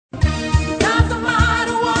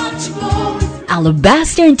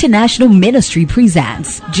Alabaster International Ministry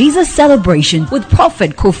presents Jesus Celebration with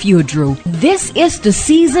Prophet Kofi Oduro. This is the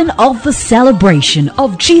season of the celebration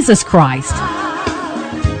of Jesus Christ.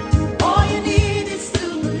 All you need is to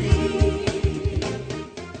believe.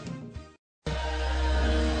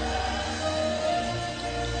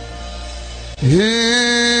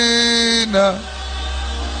 Hina,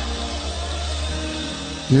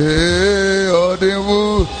 yeah,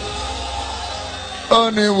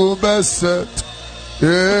 Oniwu beset,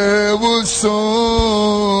 yeah,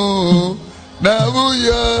 so now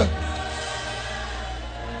yeah,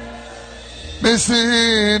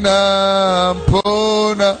 Missina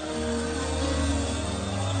Pona,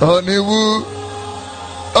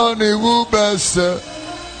 Oniwu beset,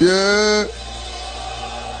 yeah.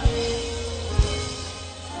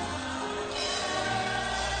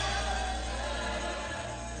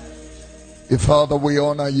 Father, we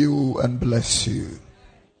honor you and bless you.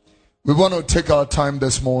 We want to take our time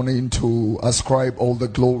this morning to ascribe all the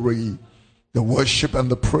glory, the worship and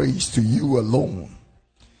the praise to you alone.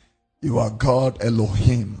 You are God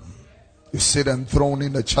Elohim. You sit enthroned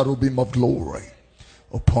in the cherubim of glory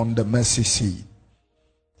upon the mercy seat.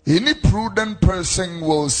 Any prudent person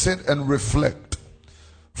will sit and reflect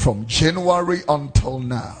from January until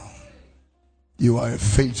now. You are a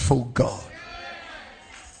faithful God.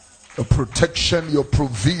 Your protection, your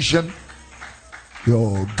provision,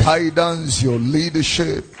 your guidance, your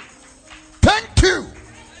leadership. Thank you.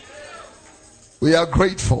 We are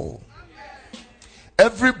grateful.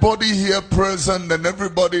 Everybody here present and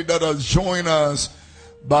everybody that has joined us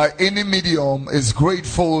by any medium is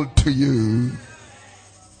grateful to you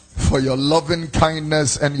for your loving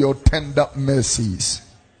kindness and your tender mercies.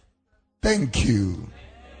 Thank you.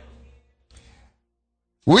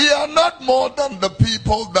 We are not more than the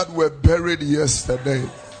people that were buried yesterday.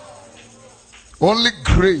 Only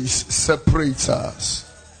grace separates us.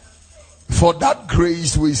 For that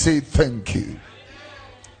grace we say thank you.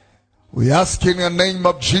 We ask in the name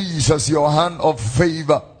of Jesus your hand of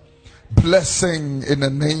favor, blessing in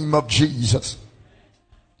the name of Jesus.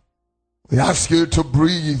 We ask you to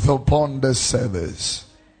breathe upon this service.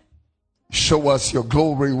 Show us your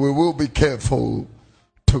glory. We will be careful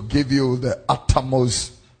to give you the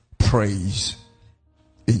uttermost praise.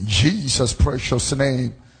 In Jesus' precious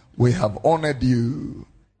name, we have honored you.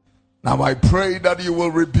 Now I pray that you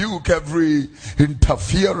will rebuke every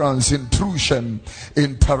interference, intrusion,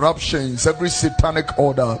 interruptions, every satanic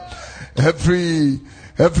order, every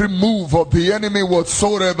move of the enemy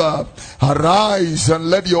whatsoever. Arise and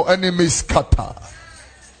let your enemies scatter.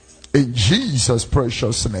 In Jesus'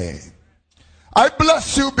 precious name. I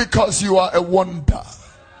bless you because you are a wonder.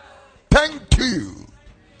 Thank you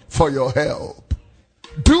for your help.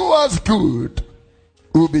 Do us good.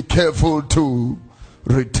 We'll be careful to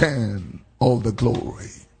return all the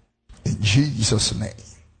glory. In Jesus' name.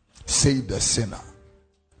 Save the sinner.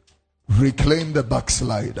 Reclaim the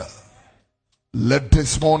backslider. Let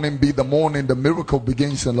this morning be the morning the miracle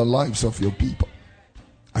begins in the lives of your people.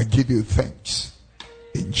 I give you thanks.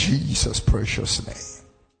 In Jesus' precious name.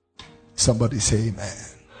 Somebody say amen.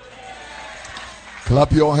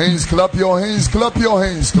 Clap your hands, clap your hands, clap your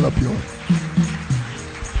hands, clap your hands.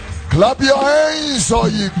 Clap your hands, all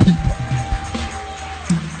ye people.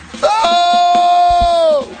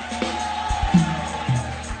 Oh!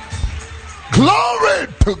 Glory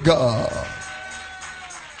to God.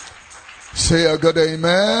 Say a good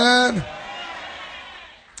amen.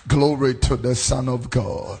 Glory to the Son of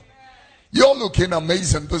God. You're looking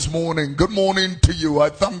amazing this morning. Good morning to you. I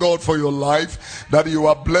thank God for your life, that you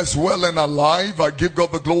are blessed, well and alive. I give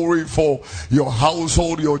God the glory for your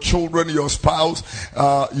household, your children, your spouse,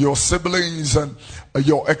 your siblings, and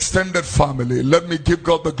your extended family. Let me give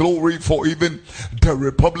God the glory for even the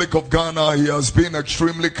Republic of Ghana. He has been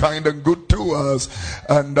extremely kind and good to us,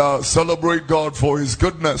 and celebrate God for his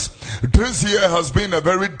goodness. This year has been a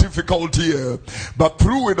very difficult year, but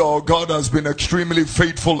through it all, God has been extremely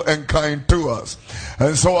faithful and kind to us.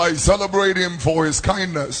 And so I celebrate him for his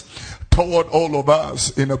kindness toward all of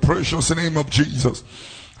us in the precious name of Jesus.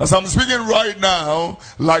 As I'm speaking right now,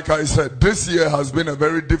 like I said, this year has been a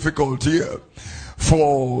very difficult year.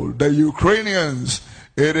 For the Ukrainians,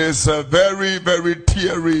 it is a very, very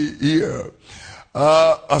teary year.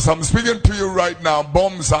 As I'm speaking to you right now,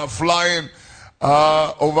 bombs are flying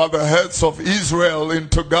over the heads of Israel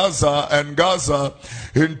into Gaza and Gaza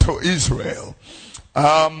into Israel.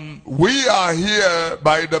 We are here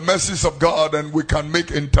by the mercies of God, and we can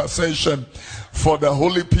make intercession for the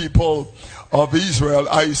holy people of Israel.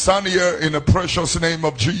 I stand here in the precious name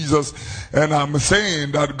of Jesus, and I'm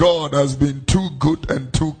saying that God has been too good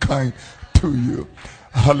and too kind to you.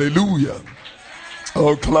 Hallelujah.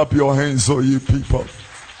 Oh, clap your hands, oh you people.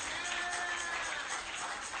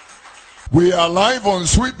 We are live on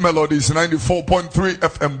Sweet Melodies 94.3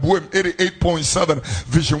 FM, Boom 88.7,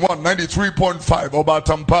 Vision 1 93.5, Oba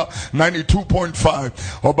Tampa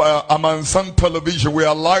 92.5, Oba Amansan Television. We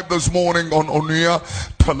are live this morning on Onia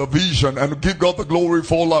Television, and give God the glory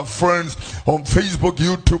for all our friends on Facebook,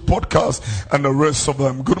 YouTube, podcast, and the rest of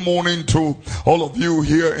them. Good morning to all of you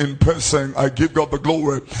here in person. I give God the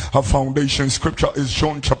glory. Our foundation scripture is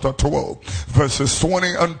John chapter 12, verses 20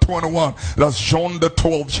 and 21. That's John the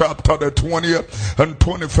 12th chapter, the 20th and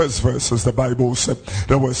 21st verses. The Bible said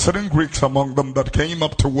there were certain Greeks among them that came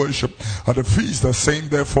up to worship at the feast. The same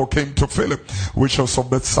therefore came to Philip, which was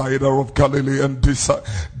of Bethsaida of Galilee, and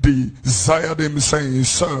desired him, saying,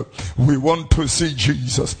 Sir, we want to see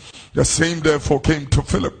Jesus. The same therefore came to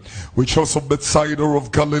Philip, which was of Bethsaida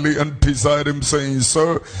of Galilee, and desired him, saying,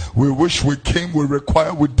 Sir, we wish we came, we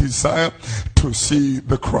require, we desire to see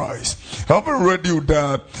the Christ. Having read you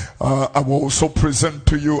that, I will also present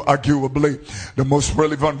to you arguably the most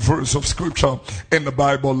relevant verse of scripture in the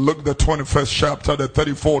Bible. Luke the 21st chapter, the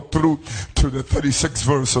 34 through to the 36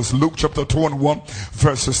 verses. Luke chapter 21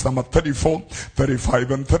 verses number 34,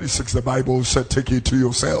 35 and 36. The Bible said, take it to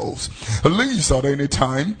yourselves, lest at any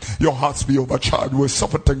time your hearts be overcharged with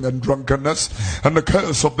surfeiting and drunkenness and the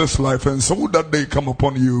curse of this life, and so that they come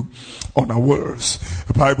upon you unawares.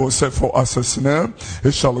 The Bible said, for as a snare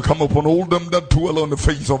it shall come upon all them that dwell on the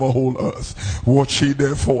face of the whole earth. Watch ye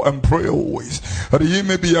therefore and pray always, that ye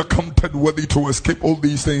may be accounted worthy to escape all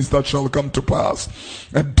these things that shall come to pass,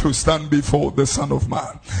 and to stand before the Son of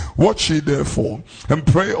Man. Watch ye therefore and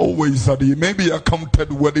pray always, that ye may be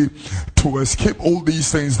accounted worthy to escape all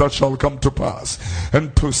these things that shall come to pass,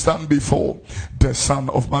 and to stand before the Son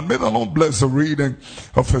of Man. May the Lord bless the reading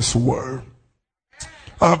of his word.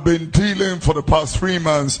 I've been dealing for the past 3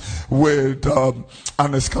 months with an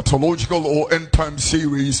eschatological or end time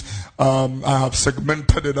series. I have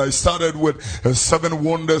segmented it. I started with the 7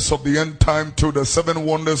 wonders of the end time, to the 7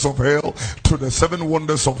 wonders of hell, to the 7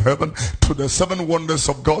 wonders of heaven, to the 7 wonders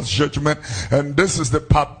of God's judgment. And this is the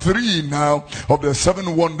part 3 now of the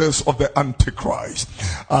 7 wonders of the Antichrist.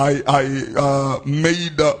 I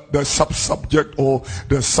made the sub-subject or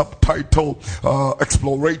the subtitle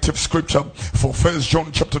explorative scripture for 1 John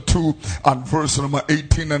chapter 2 and verse number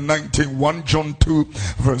 18 and 19. 1 John 2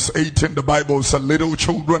 verse 18. The Bible says, little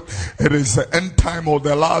children, it is the end time or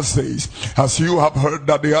the last days, as you have heard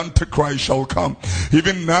that the Antichrist shall come.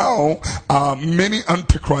 Even now many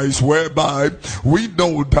antichrists, whereby we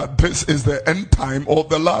know that this is the end time or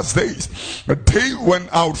the last days. They went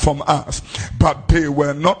out from us, but they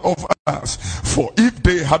were not of us. For if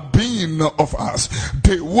they had been of us,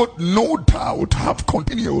 they would no doubt have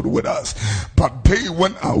continued with us. But they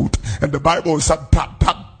went out, and the Bible said that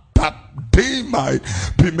they might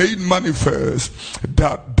be made manifest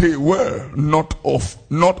that they were not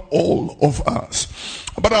all of us.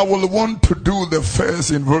 But I will want to do the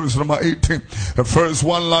first in verse number 18, the first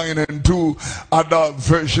one line, and 2 other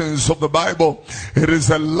versions of the Bible. It is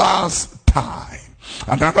the last time.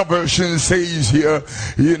 Another version says here,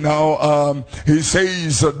 he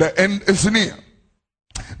says the end is near.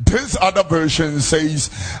 This other version says,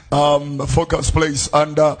 focus please,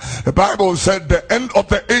 and the Bible said the end of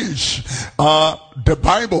the age, the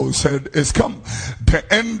Bible said is come. The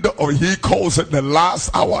end, or he calls it the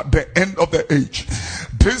last hour, the end of the age.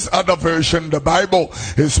 This other version the Bible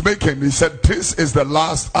is making, he said this is the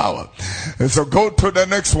last hour. And so go to the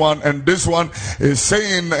next one, and this one is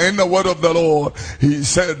saying in the word of the Lord, he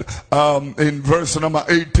said in verse number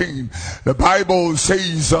 18, the Bible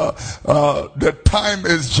says the time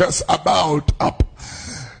is just about up.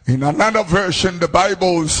 In another version, the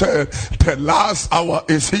Bible said the last hour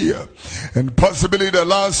is here. And possibly the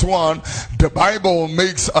last one, the Bible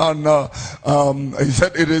makes an, he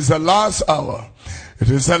said it is the last hour. It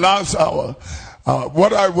is the last hour.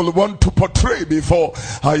 What I will want to portray before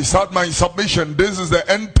I start my submission, this is the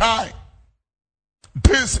end time.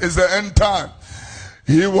 This is the end time.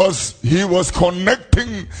 He was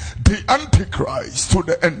connecting the Antichrist to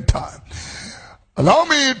the end time. Allow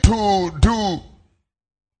me to do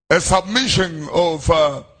a submission of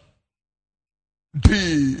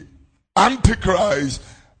the Antichrist.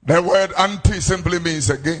 The word anti simply means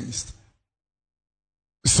against.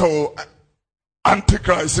 So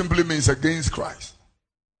Antichrist simply means against Christ.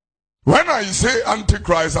 When I say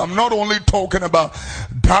Antichrist, I'm not only talking about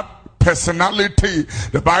that personality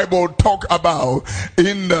the Bible talk about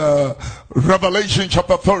in Revelation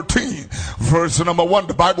chapter 13 verse number 1,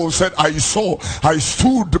 the Bible said, I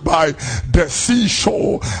stood by the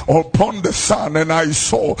seashore upon the sand, and I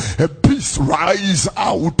saw a beast rise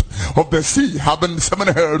out of the sea, having 7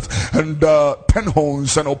 heads and 10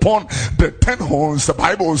 horns, and upon the 10 horns, the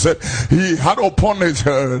Bible said, he had upon his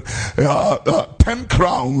head 10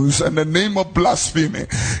 crowns and the name of blasphemy.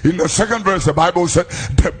 In the second verse, the Bible said,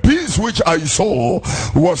 the beast which I saw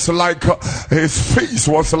was like his face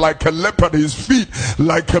was like a leopard, his feet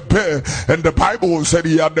like a bear, and the Bible said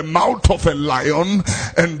he had the mouth of a lion.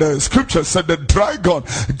 And the scripture said the dragon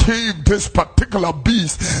gave this particular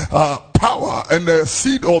beast power and a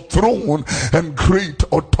seat of throne and great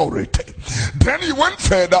authority. Then he went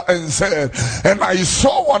further and said, and I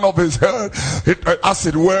saw one of his head, as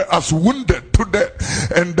it were, as wounded to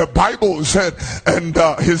death. And the Bible said, and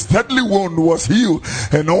his deadly wound was healed,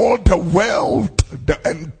 and all the world, the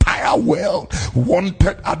entire world,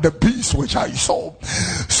 wanted at the beast which I saw.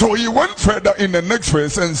 So he went further in the next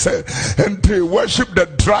verse and said, and they worshiped the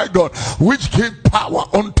dragon which gave power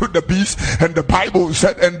unto the beast. And the Bible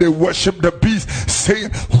said, and they worshiped the beast,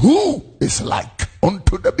 saying, who is like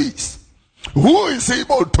unto the beast? Who is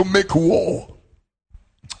able to make war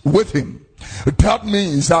with him? That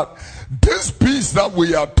means that this beast that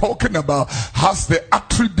we are talking about has the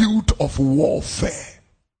attribute of warfare.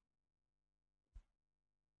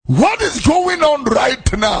 What is going on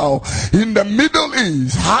right now in the Middle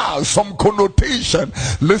East has some connotation,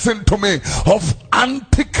 listen to me, of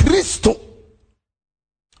Antichristo.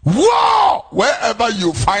 War! Wherever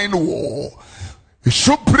you find war, it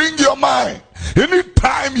should bring your mind.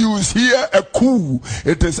 Anytime you hear a coup,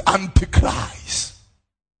 it is Antichrist.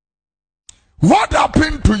 What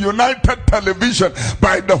happened to United Television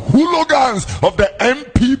by the hooligans of the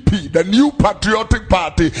NPP, the New Patriotic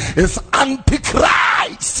Party, is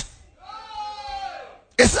Antichrist.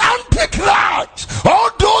 It's Antichrist.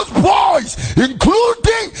 All those boys,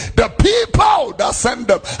 including the people that send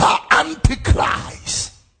them, are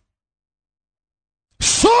Antichrist.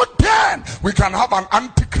 So then, we can have an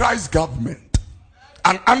Antichrist government,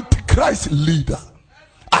 an Antichrist leader.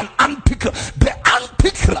 The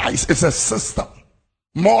Antichrist is a system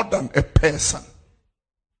more than a person.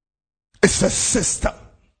 It's a system.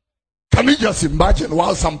 Can you just imagine,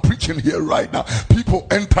 whilst I'm preaching here right now, people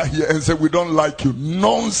enter here and say, we don't like you.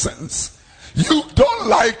 Nonsense. You don't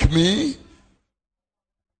like me?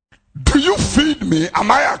 Do you feed me? Am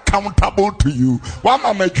I accountable to you?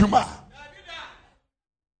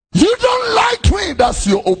 You don't like me, that's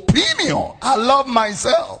your opinion. I love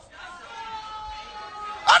myself.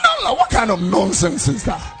 I don't know, what kind of nonsense is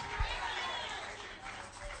that?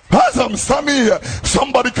 As I'm standing here,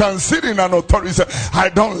 somebody can sit in an authority and say, I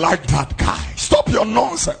don't like that guy. Stop your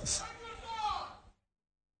nonsense.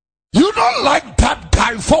 You don't like that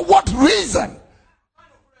guy for what reason?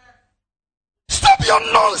 Stop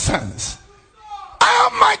your nonsense. I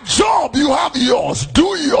have my job, you have yours.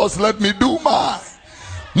 Do yours, let me do mine.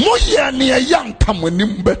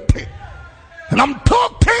 And I'm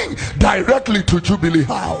talking directly to Jubilee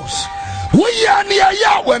House.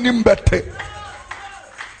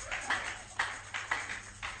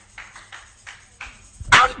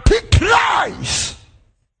 Antichrist.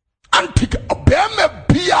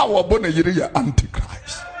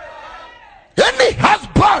 Antichrist. Any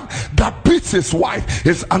husband that beats his wife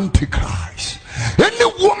is Antichrist. Any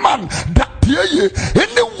woman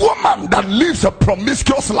that lives a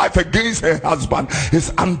promiscuous life against her husband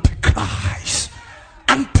is Antichrist.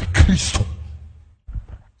 Antichristo.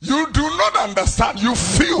 You do not understand. You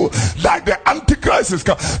feel like the Antichrist is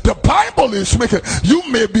coming. The Bible is making, you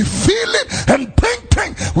may be feeling and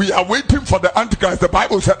thinking we are waiting for the Antichrist. The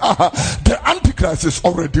Bible said, the Antichrist is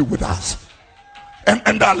already with us.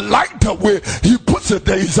 And I like the way he puts it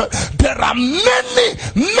there. He said, there are many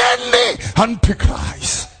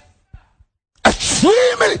Antichrists.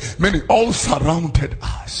 Extremely many, all surrounded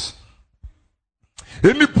us.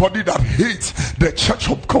 Anybody that hates the church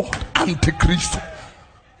of God, Antichrist.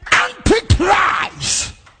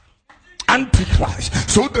 Antichrist.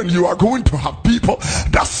 So then you are going to have people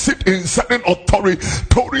that sit in certain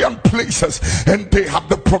authoritarian places, and they have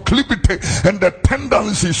the proclivity and the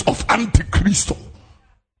tendencies of Antichrist.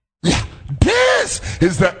 Yeah, this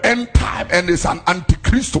is the end time, and it's an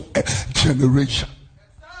Antichrist generation.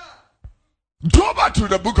 Go back to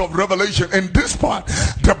the book of Revelation. In this part,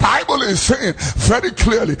 the Bible is saying very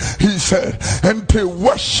clearly, he said, and they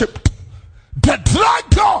worshipped The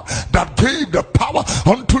dragon that gave the power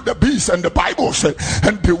unto the beast, and the Bible said,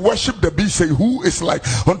 and they worship the beast, say, who is like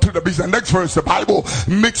unto the beast? And next verse, the Bible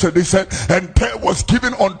makes it, they said, and there was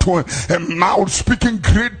given unto him a mouth speaking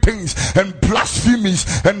great things and blasphemies,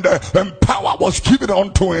 and power was given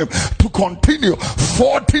unto him to continue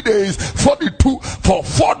 40 days,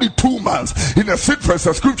 42 months. In the 6th verse,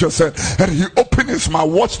 the scripture said, and he opened his mouth,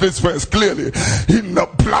 watch this verse clearly, in the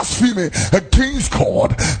blasphemy against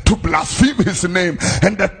God, to blaspheme his name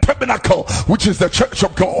and the tabernacle, which is the church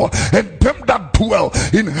of God, and them that dwell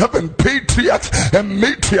in heaven, patriarchs and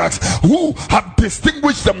matriarchs, who have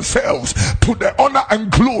distinguished themselves to the honor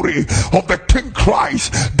and glory of the King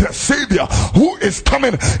Christ, the Savior, who is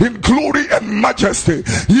coming in glory and majesty,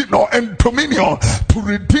 and dominion, to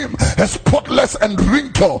redeem a spotless and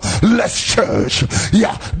wrinkleless church.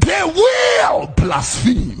 Yeah, they will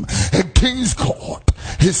blaspheme against God,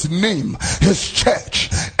 his name, his church,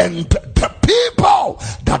 and the people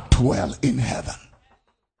that dwell in heaven.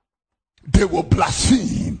 They will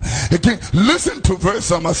blaspheme again. Listen to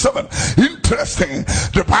verse number 7. Interesting.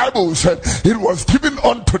 The Bible said it was given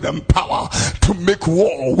unto them power to make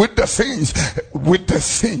war with the saints.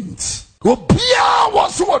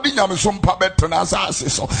 Was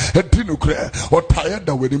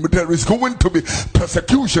there is going to be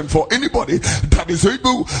persecution for anybody that is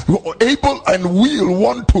able and will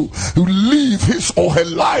want to live his or her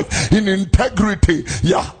life in integrity,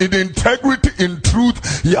 in truth,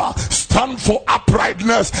 stand for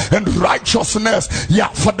uprightness and righteousness,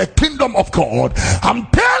 for the kingdom of God. I'm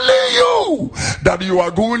telling you that you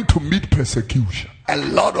are going to meet persecution, a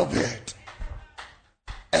lot of it.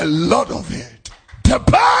 The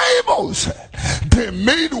Bible said they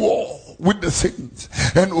made war with the saints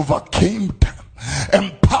and overcame them,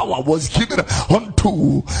 and power was given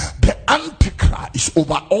unto the Antichrist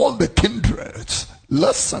over all the kindreds.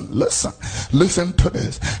 Listen to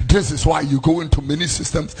this. This is why you go into many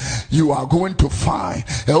systems, you are going to find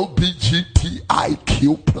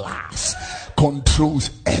LGBTIQ plus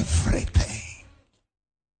controls everything.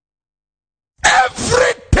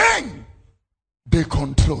 They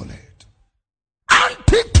control it.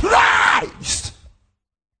 Antichrist,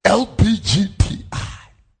 LGBTI.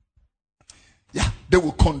 They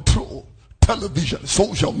will control television,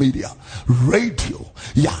 social media, radio.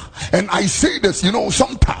 And I say this,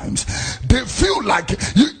 sometimes they feel like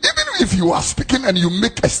even if you are speaking and you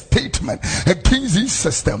make a statement against this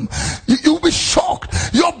system, you'll be shocked.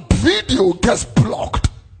 Your video gets blocked.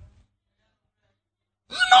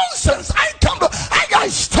 Nonsense. I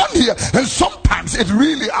stand here and sometimes it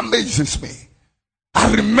really amazes me.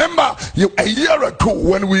 I remember a year ago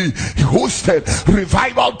when we hosted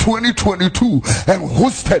Revival 2022 and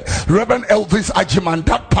hosted Reverend Elvis Ajiman.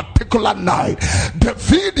 That particular night, the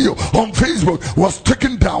video on Facebook was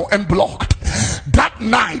taken down and blocked. That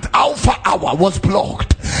night, Alpha Hour was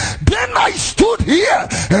blocked. Then I stood here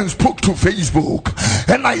and spoke to Facebook,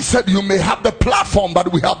 and I said, you may have the platform,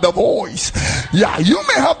 but we have the voice. You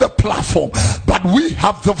may have the platform, but we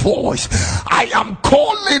have the voice. I am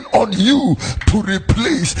calling on you to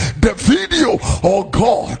replace the video, or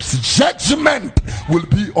God's judgment will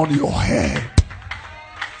be on your head.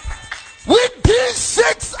 Within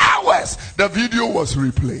 6 hours, the video was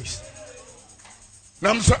replaced.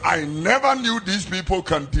 Now I'm saying, I never knew these people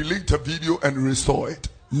can delete a video and restore it.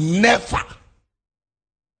 Never.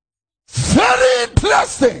 Very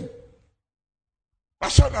interesting.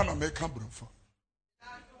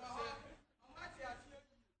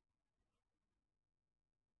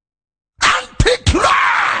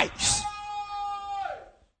 Antichrist.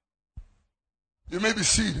 You may be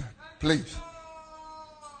seated, please.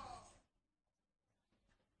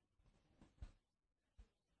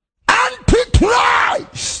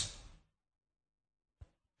 Antichrist.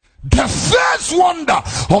 The first wonder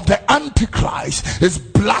of the Antichrist is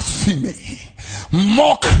blasphemy,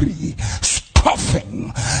 mockery,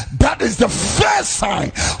 scoffing. That is the first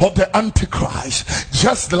sign of the Antichrist.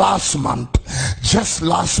 Just last month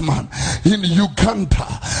in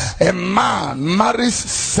Uganda, a man marries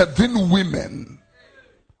 7 women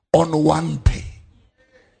on one day.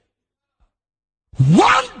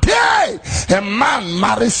 One day, a man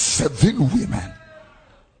marries 7 women.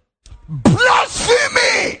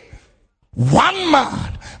 Blasphemy! One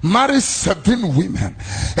man marries 7 women,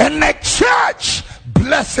 and a church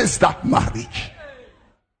blesses that marriage.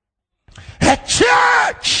 A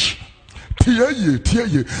church.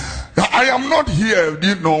 I am not here,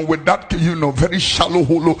 with that, very shallow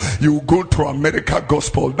hollow. You go to America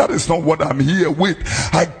gospel. That is not what I'm here with.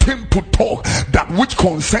 I came to talk that which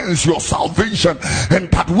concerns your salvation and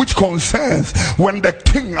that which concerns when the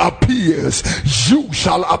king appears, you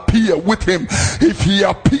shall appear with him. If he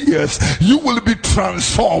appears, you will be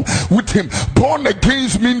transformed with him. Born again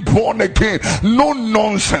means born again. No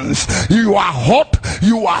nonsense. You are hot,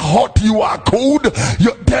 you are hot, you are cold.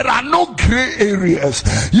 There are no gray areas.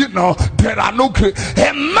 There are no gray.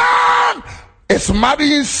 A man is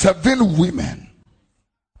marrying 7 women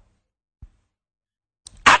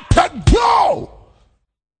at the door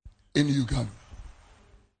in Uganda,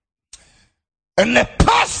 and the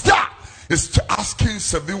pastor is asking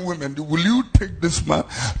 7 women, will you take this man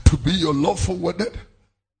to be your lawful wedded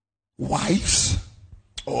wives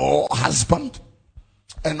or husband?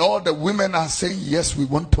 And all the women are saying, yes, we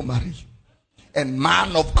want to marry. And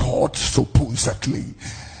man of God supposedly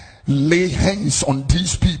lay hands on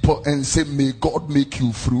these people and say, may God make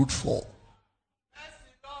you fruitful.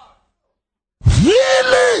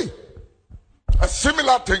 Really? A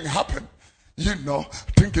similar thing happened, I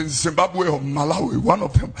think in Zimbabwe or Malawi, one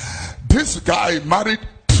of them. This guy married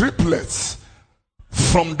triplets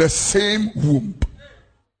from the same womb.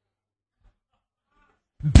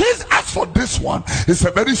 As for this one, it's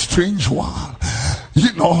a very strange one.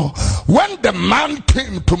 When the man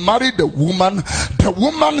came to marry the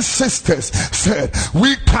woman's sisters said,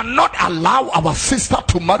 we cannot allow our sister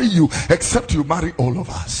to marry you except you marry all of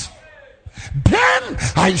us. Then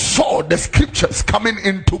I saw the scriptures coming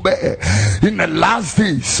into bear in the last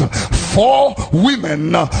days. 10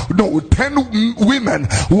 women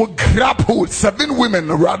will grab hold, 7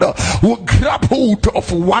 women rather, will grab hold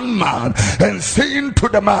of one man and saying to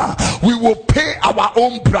the man, we will pay our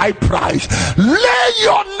own bride price. Lay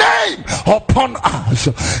your name upon us.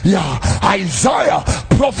 Isaiah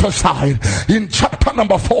prophesied in chapter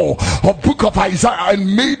number 4 of book of Isaiah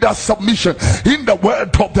and made a submission in the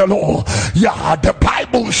word of the Lord. The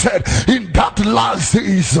Bible said in that last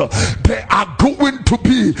days there are going to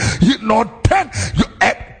be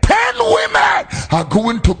 10 women are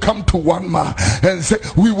going to come to one man and say,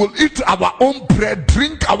 we will eat our own bread,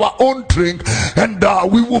 drink our own drink, and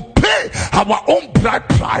we will pay our own bride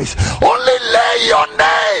price. Only lay your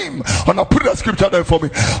name. And I put the scripture there for me.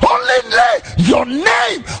 Only lay your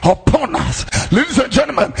name upon us. Ladies and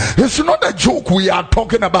gentlemen, it's not a joke we are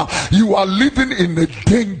talking about. You are living in a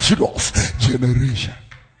dangerous generation.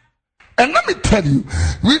 And let me tell you,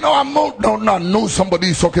 I know somebody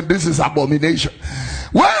is talking, this is abomination.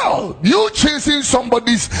 Well, you chasing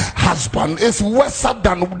somebody's husband is worse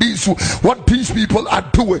than what these people are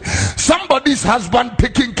doing. Somebody's husband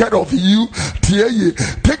taking care of you,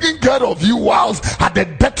 taking care of you whilst at the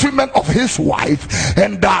detriment of his wife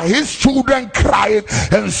and his children crying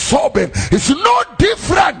and sobbing. It's no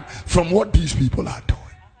different from what these people are doing.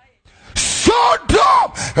 So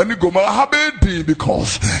dumb. And you go,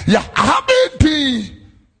 because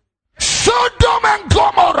Sodom and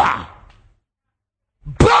Gomorrah,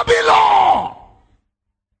 Babylon.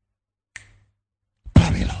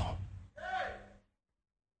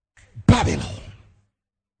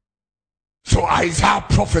 So Isaiah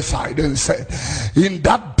prophesied and said, in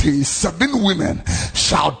that day 7 women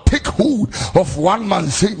shall take hold of one man,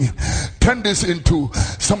 saying, turn this into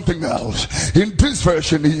something else. In this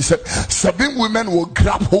version he said 7 women will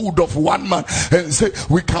grab hold of one man and say,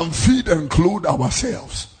 we can feed and clothe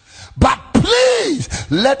ourselves, but please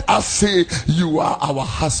let us say you are our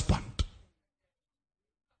husband.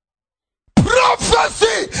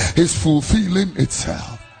 Prophecy is fulfilling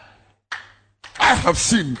itself. I have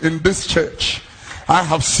seen in this church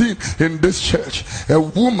a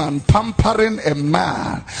woman pampering a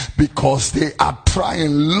man because they are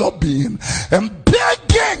trying, lobbying and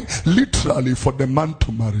begging literally for the man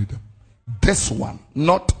to marry them. This one,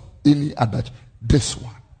 not any other, this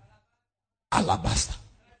one. Alabaster.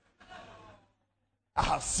 I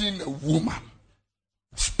have seen a woman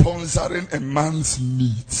sponsoring a man's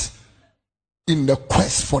needs in the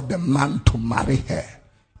quest for the man to marry her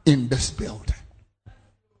in this building.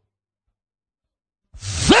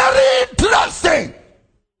 Very interesting.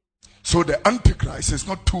 So the Antichrist is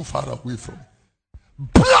not too far away from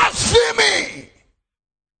blasphemy.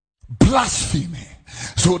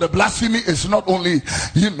 So the blasphemy is not only,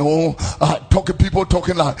 people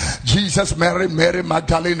talking like Jesus married Mary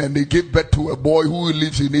Magdalene and they gave birth to a boy who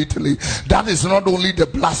lives in Italy. That is not only the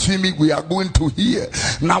blasphemy we are going to hear.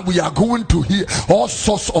 Now we are going to hear all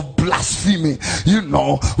sorts of blasphemy.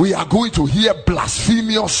 We are going to hear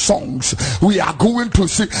blasphemous songs. We are going to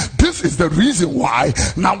see. This is the reason why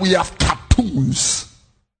now we have cartoons.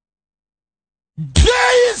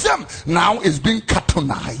 Gayism now is being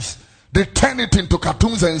cartoonized They turn it into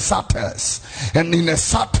cartoons and satires. And in a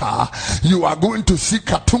satire, you are going to see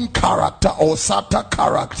cartoon character or satire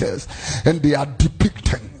characters. And they are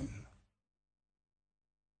depicting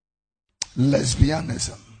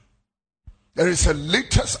lesbianism. There is a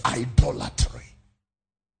latest idolatry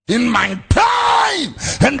in my time,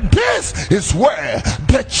 and this is where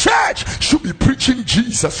the church should be preaching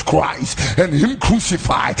Jesus Christ and him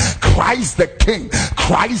crucified, Christ the King,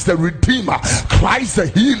 Christ the Redeemer, Christ the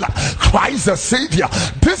Healer, Christ the Savior.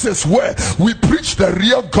 This is where we preach the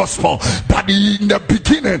real gospel, that in the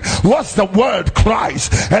beginning was the word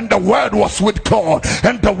Christ, and the word was with God,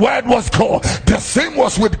 and the word was God. The same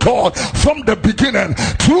was with God from the beginning.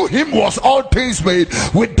 Through him was all things made.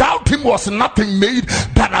 Without him was nothing made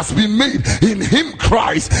that has been made. In him,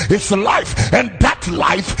 Christ, is life, and that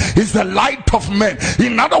life is the light of men.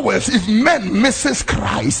 In other words, if men misses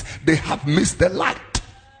Christ, they have missed the light.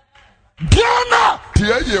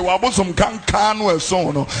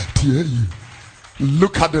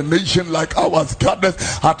 Look at the nation like ours gathered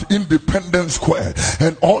at Independence Square,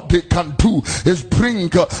 and all they can do is bring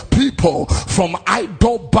people from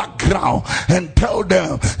idol background and tell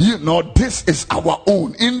them, you know, this is our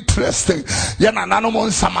own. Interesting.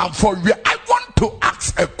 I want to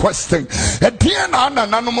ask a question.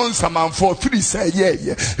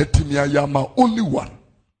 Only one.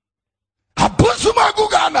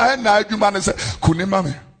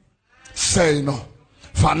 Say no.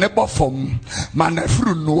 Fanebo from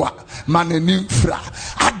manefrunua maneninfra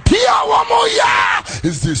adia wamoya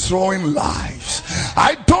is destroying lives.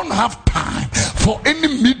 I don't have time for any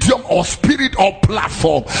medium or spirit or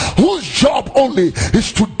platform whose job only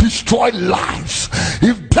is to destroy lives.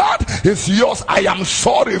 If that is yours, I am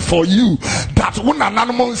sorry for you. That one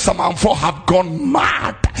animal Samanfo have gone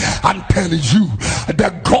mad. I'm telling you,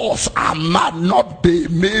 the gods are mad, not they,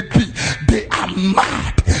 maybe they are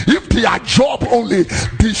mad. If their job only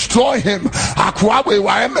destroy him, akwawe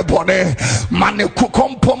wa emebone mane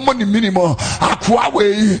kukompo money minimum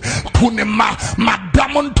akwawe punema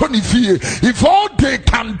madamon tonifie. If all they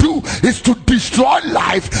can do is to destroy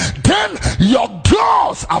life, then your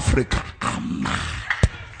gods, Africa, are mad.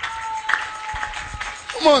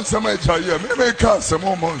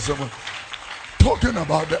 Talking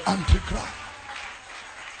about the Antichrist.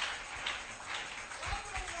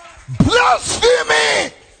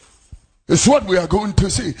 Blasphemy is what we are going to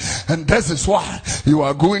see, and this is why you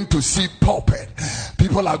are going to see pulpit.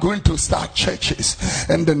 People are going to start churches,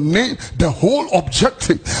 and the whole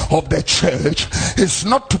objective of the church is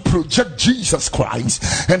not to project Jesus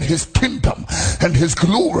Christ and his kingdom and his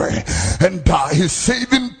glory and his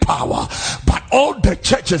saving power, but all the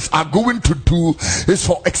churches are going to do is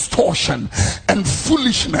for extortion and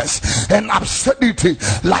foolishness and absurdity.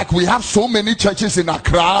 Like we have so many churches in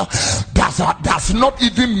Accra does not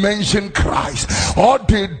even mention Christ. All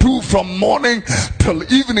they do from morning till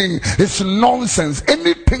evening is nonsense.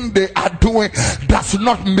 Anything they are doing does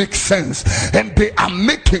not make sense, and they are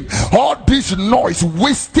making all this noise,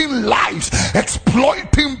 wasting lives,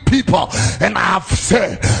 exploiting people. And I have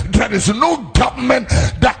said there is no government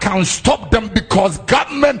that can stop them, because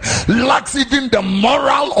government lacks even the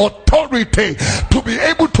moral authority to be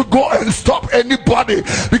able to go and stop anybody,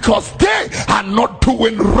 because they are not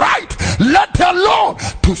doing right, let alone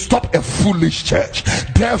to stop a foolish church.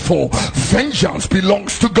 Therefore, vengeance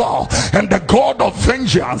belongs to God, and the God of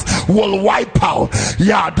vengeance will wipe out.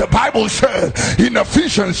 Yeah, the Bible said in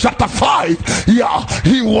Ephesians chapter 5, yeah,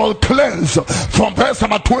 he will cleanse. From verse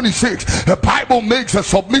number 26, the Bible makes a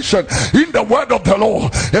submission in the word of the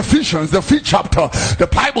Lord. Ephesians, the 5th chapter, the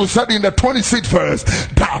Bible said in the 26th verse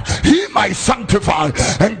that he might sanctify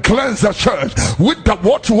and cleanse the church with the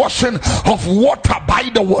washing of water by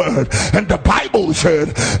the word. And the Bible said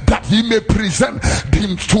that he may present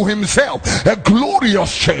him to himself a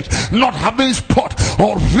glorious church, not having spot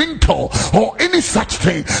or wrinkle or any such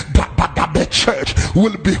thing, but that the church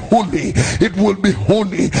will be holy. It will be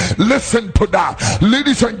holy. Listen to that,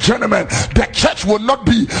 ladies and gentlemen. The church will not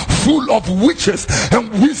be full of witches and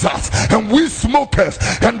wizards and weed smokers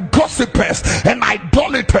and gossipers and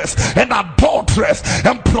idolaters and adulterers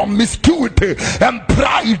and promiscuity and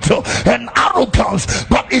pride and arrogance,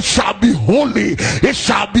 but it shall be holy. It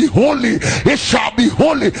shall be holy. It shall be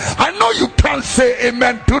holy. I know you can't say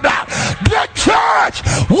amen to that. The church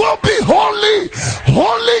will be holy.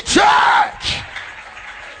 Holy church,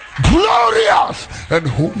 glorious and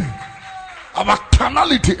holy. Our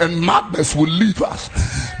carnality and madness will leave us.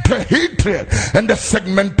 The hatred and the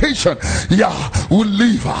segmentation, yeah, will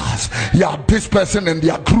leave us. Yeah, this person and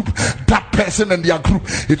their group, that person and their group,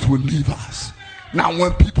 it will leave us. Now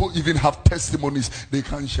when people even have testimonies, they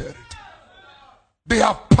can't share it. They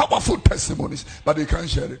have powerful testimonies, but they can't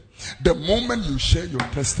share it. The moment you share your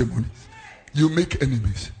testimonies, you make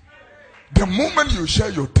enemies. The moment you share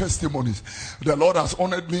your testimonies, the Lord has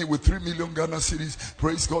honored me with 3 million Ghana cedis.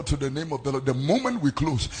 Praise God to the name of the Lord. The moment we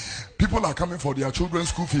close, people are coming for their children's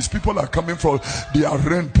school fees. People are coming for their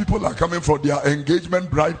rent. People are coming for their engagement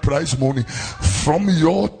bride price money from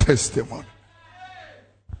your testimony.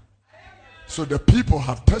 So the people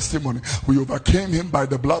have testimony. We overcame him by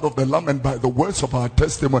the blood of the Lamb and by the words of our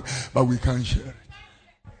testimony, but we can't share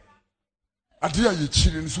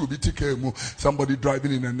it. Somebody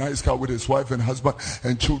driving in a nice car with his wife and husband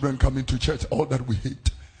and children coming to church, all that we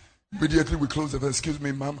hate. Immediately we close the verse. Excuse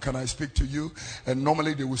me, ma'am, can I speak to you? And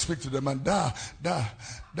normally they will speak to the man.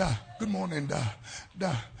 Good morning,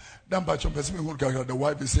 the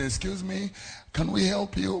wife is saying, excuse me, can we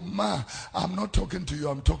help you? Ma, I'm not talking to you,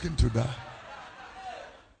 I'm talking to da.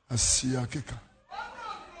 Asiya kika.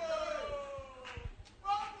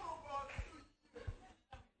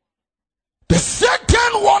 The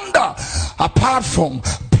second wonder, apart from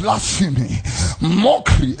blasphemy,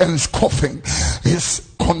 mockery, and scoffing, is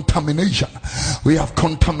contamination. We have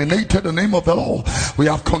contaminated the name of the Lord. We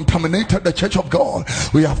have contaminated the church of God.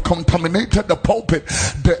 We have contaminated the pulpit,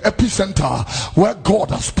 the epicenter where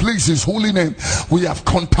God has placed his holy name. We have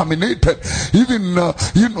contaminated even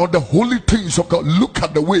the holy things of God. Look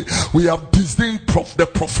at the way we have disdained the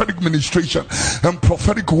prophetic ministration and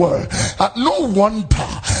prophetic word. No wonder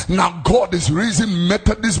now God is raising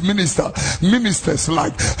Methodist ministers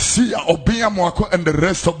like Sia Obiamwako and the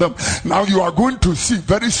rest of them. Now you are going to see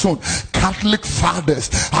very soon Catholic fathers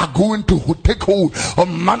are going to take hold of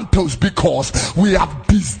mantles because we have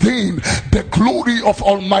disdained the glory of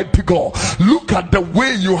Almighty God. Look at the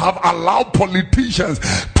way you have allowed politicians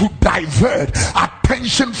to divert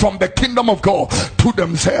attention from the kingdom of God to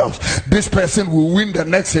themselves. This person will win the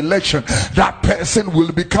next election. That person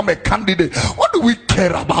will become a candidate. What do we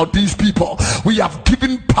care about these people? We have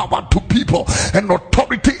given power to people and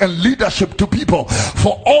authority and leadership to people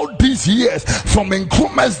for all these years, from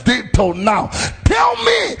Nkrumah's day till now. Tell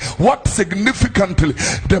me what significantly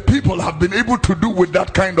the people have been able to do with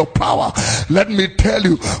that kind of power. Let me tell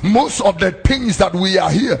you, most of the things that we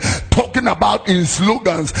are here talking about in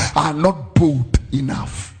slogans are not bold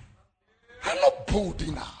enough. Are not bold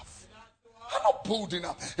enough. Are not bold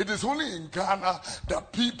enough. It is only in Ghana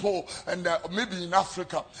that people, and maybe in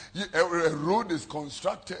Africa, a road is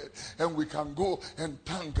constructed and we can go and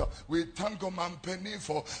thank Mampeni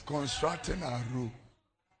for constructing our road.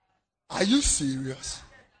 Are you serious?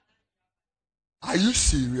 Are you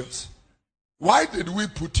serious? Why did we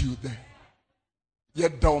put you there?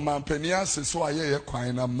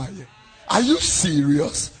 Are you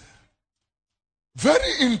serious?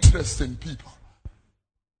 Very interesting people.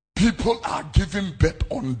 People are giving birth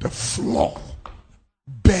on the floor.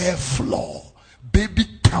 Bare floor. Baby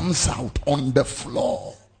comes out on the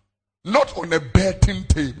floor. Not on a birthing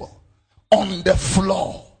table. On the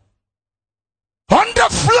floor. On the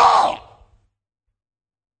floor.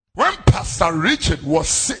 When Pastor Richard was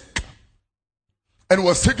sick and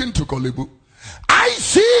was taken to Kolebu,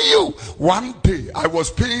 ICU. One day I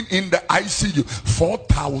was paying in the ICU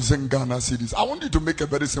 4,000 Ghana cedis. I want you to make a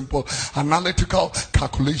very simple analytical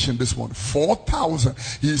calculation this one. 4,000.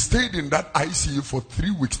 He stayed in that ICU for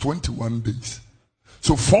 3 weeks, 21 days.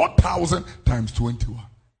 So 4,000 times 21.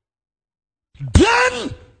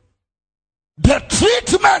 Then the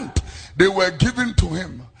treatment they were giving to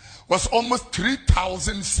him was almost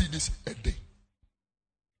 3,000 cedis a day.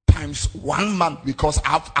 Times 1 month, because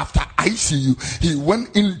after ICU, he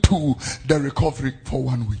went into the recovery for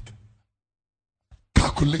 1 week.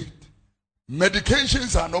 Calculate.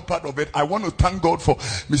 Medications are not part of it. I want to thank God for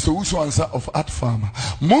Mr. Usuansa of Art Farmer.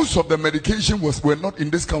 Most of the medication were not in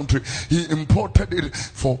this country. He imported it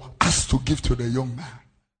for us to give to the young man.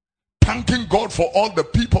 Thanking God for all the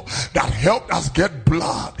people that helped us get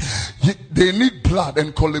blood. They need blood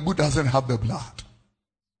and Kolebu doesn't have the blood.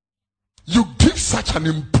 You give such an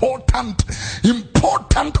important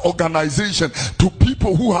organization to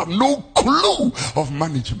people who have no clue of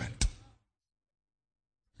management.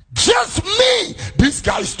 Just me, these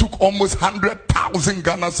guys took almost 100,000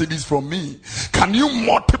 Ghana cedis from me. Can you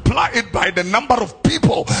multiply it by the number of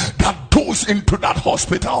people that goes into that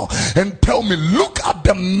hospital and tell me, look at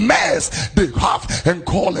the mess they have and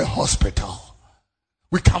call a hospital?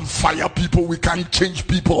 We can fire people, we can change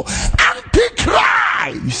people.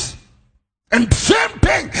 Antichrist. And same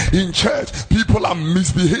thing in church. People are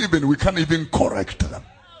misbehaving, we can't even correct them.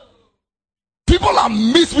 People are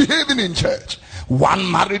misbehaving in church.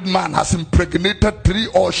 One married man has impregnated 3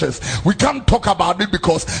 ushers. We can't talk about it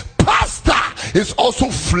because pastor is also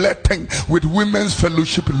flirting with women's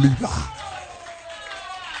fellowship leader.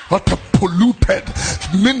 What a polluted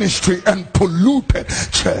ministry and polluted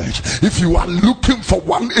church. If you are looking for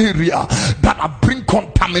one area that will bring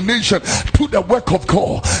contamination to the work of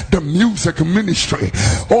God, the music ministry.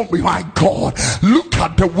 Oh my God, look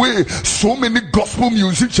at the way so many gospel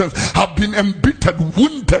musicians have been embittered,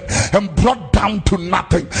 wounded, and brought down to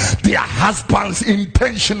nothing. Their husbands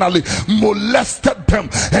intentionally molested them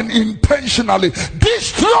and intentionally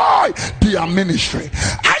destroyed their ministry.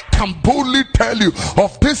 I can boldly tell you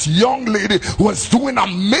of this young lady who was doing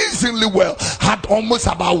amazingly well, had almost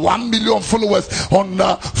about 1 million followers on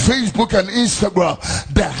Facebook and Instagram.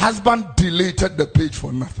 The husband deleted the page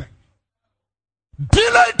for nothing.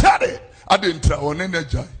 Deleted it. I didn't try on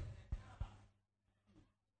energy.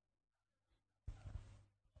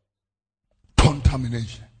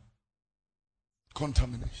 Contamination.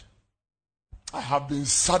 I have been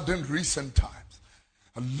saddened recent times.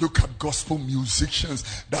 And look at gospel musicians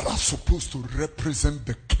that are supposed to represent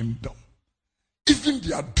the kingdom. Even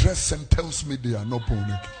their dress and tells me they are not born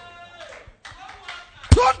again.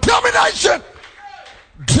 Contamination.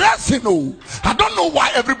 Dressing. Oh, I don't know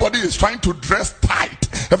why everybody is trying to dress tight.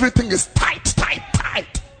 Everything is tight.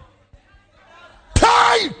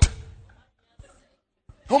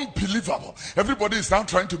 Unbelievable. Everybody is now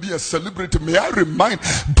trying to be a celebrity. May I remind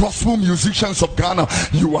gospel musicians of Ghana,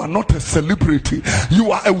 you are not a celebrity.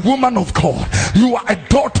 You are a woman of God. You are a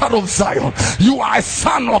daughter of Zion. You are a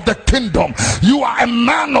son of the kingdom. You are a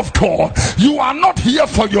man of God. You are not here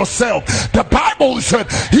for yourself. The Bible said,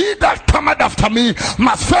 he that cometh after me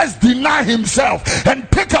must first deny himself and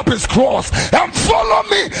take up his cross and follow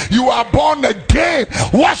me. You are born again,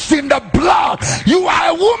 washed in the blood. You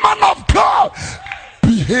are a woman of God.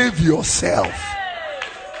 Behave yourself.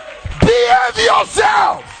 Behave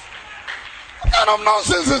yourself. What kind of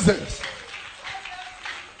nonsense is this?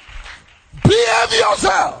 Behave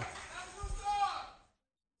yourself.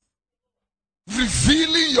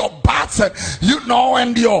 Revealing your butts and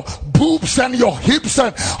and your boobs and your hips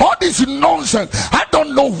and all this nonsense. I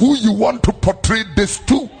don't know who you want to portray this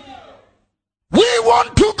to. We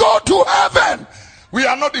want to go to heaven. We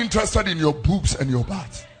are not interested in your boobs and your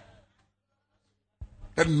butts.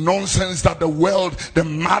 The nonsense that the world, the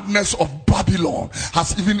madness of Babylon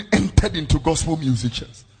has even entered into gospel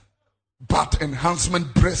musicians. Butt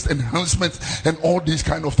enhancement, breast enhancement, and all these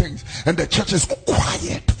kind of things. And the church is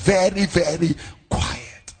quiet, very, very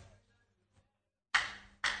quiet.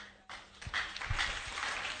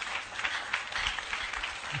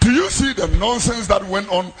 Do you see the nonsense that went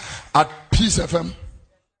on at Peace FM?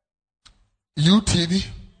 UTV?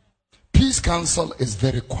 Peace Council is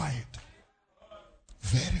very quiet.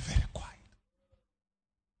 Very, very quiet.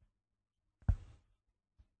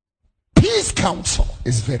 Peace Council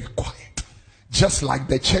is very quiet. Just like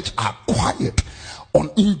the church are quiet on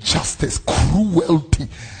injustice, cruelty.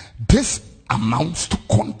 This amounts to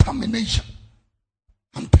contamination.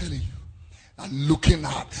 I'm telling you. I'm looking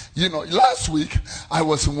at, last week I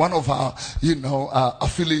was in one of our,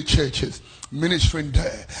 affiliate churches, ministering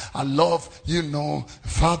there. I love,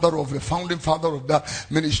 founding father of that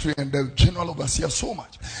ministry and the general overseer so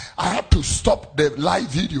much. I had to stop the live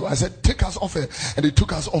video. I said, take us off here. And they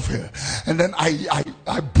took us off here. And then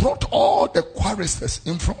I brought all the choristers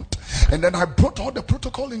in front. And then I brought all the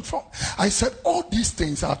protocol in front. I said, all these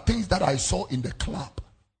things are things that I saw in the club.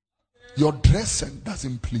 Your dressing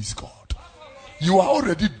doesn't please God. You are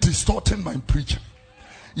already distorting my preaching.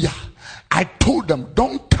 Yeah, I told them,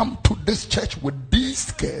 don't come to this church with these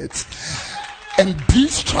skirts and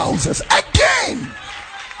these trousers again.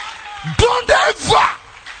 Don't ever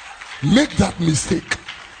make that mistake.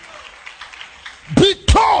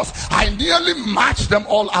 Because I nearly marched them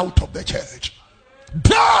all out of the church.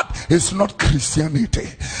 That is not Christianity.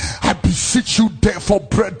 I beseech you therefore,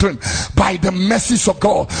 brethren, by the mercies of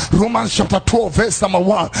God, Romans chapter 12 verse number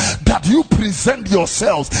 1, that you present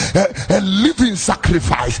yourselves a living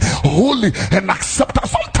sacrifice, holy and acceptable.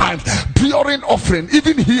 Sometimes during offering,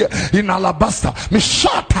 even here in Alabaster, we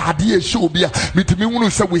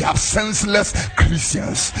have senseless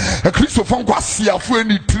Christians.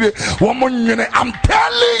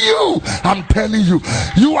 I'm telling you,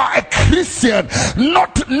 you are a Christian.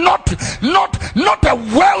 Not a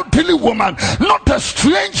well-dealing woman, not a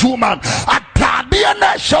strange woman.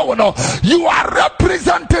 You are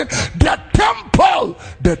representing the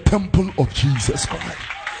temple of Jesus Christ.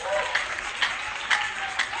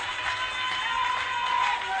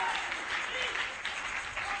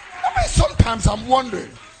 Sometimes I'm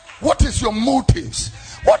wondering, what is your motives?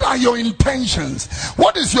 What are your intentions?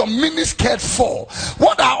 What is your miniskirt for?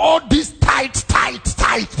 What are all these tight?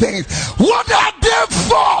 high things. What are they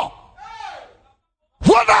for?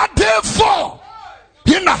 What are they for?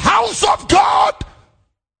 In the house of God,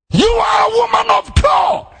 you are a woman of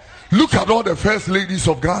God. Look at all the first ladies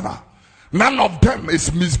of Ghana. None of them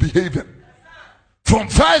is misbehaving. From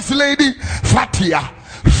First Lady Fatia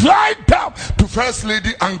right down to First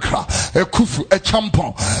Lady Ankara, a Kufu, a Champon,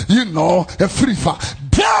 a Frifa,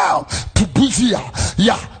 down to Buzia,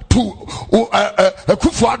 to a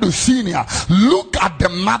Kufuado Senior. Look at the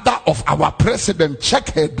mother of our president. Check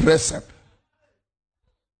her dressing.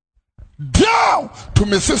 Down to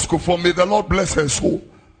Mrs. Kofi, may the Lord bless her soul.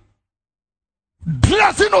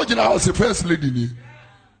 Dressing original as the First Lady.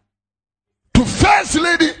 To First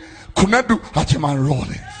Lady Kunadu Hachiman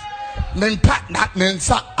Rollins. Nenta not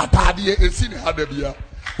Nensa Atadi Esini Hadabia.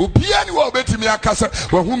 Ubiani wa beti mi akasa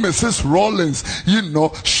when who Mrs. Rollins,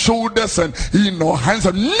 shoulders and hands.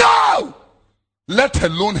 No! Let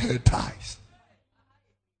alone her thighs.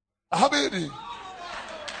 Habedi.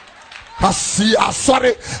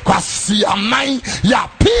 Sorry, Kwasia mind,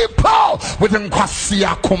 people within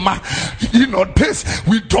Kwasia Kuma. This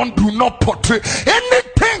we do not portray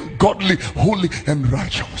anything godly, holy, and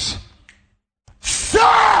righteous.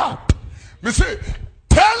 Stop! Me say,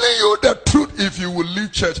 telling you the truth, if you will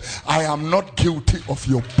leave church, I am not guilty of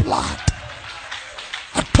your blood.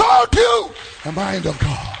 I told you, the mind of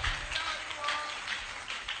God.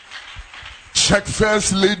 Check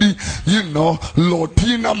First Lady,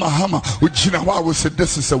 Lordina Mahama, Ujinawa will say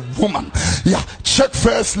this is a woman. Yeah, check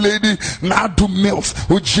First Lady Nadu Mills,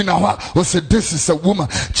 Ujinawa will say this is a woman.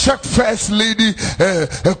 Check First Lady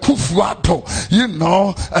Kufuato,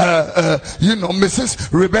 Mrs.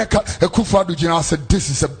 Rebecca Kufuato Ujinawa said this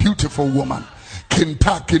is a beautiful woman.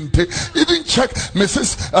 Kinte. Even check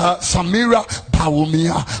Mrs. Samira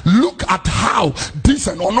Bawumia. Look at how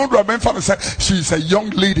decent. Onondo Abenfano said she's a young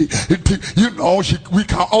lady. We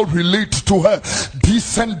can all relate to her.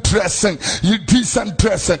 Decent dressing.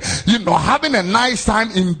 Having a nice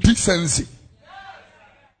time in decency.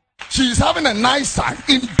 She's having a nice time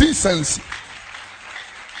in decency.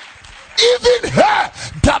 Even her,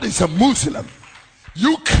 that is a Muslim.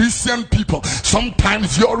 You Christian people,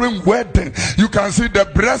 sometimes during wedding, you can see the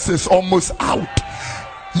breast is almost out.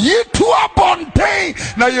 Ye too abonte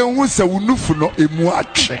na ye wuse unufu no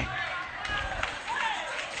emuache.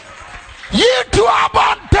 Ye too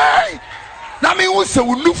abonte na me wuse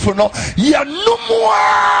unufu no ye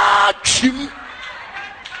numuache.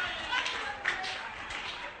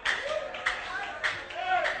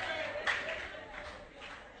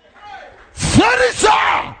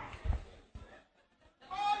 Pharisee.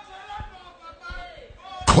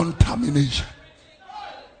 Contamination.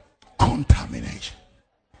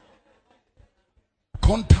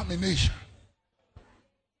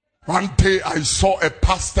 One day I saw a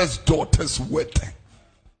pastor's daughter's wedding.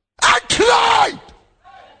 I cried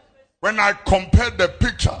when I compared the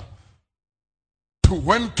picture to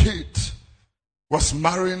when Kate was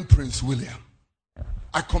marrying Prince William.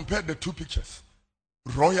 I compared the two pictures.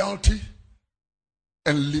 Royalty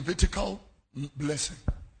and Levitical blessing.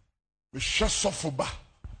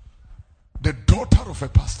 The daughter of a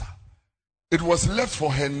pastor, it was left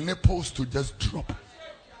for her nipples to just drop.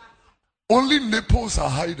 Only nipples are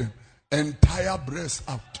hiding, entire breast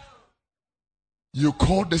out. You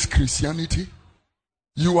call this Christianity?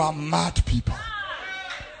 You are mad people.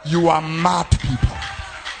 You are mad people.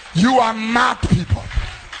 You are mad people.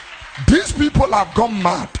 These people have gone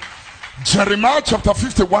mad. Jeremiah chapter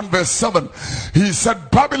 51 verse 7, he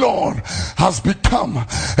said, Babylon has become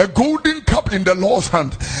a golden cup in the Lord's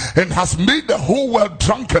hand and has made the whole world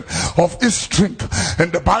drunken of its drink.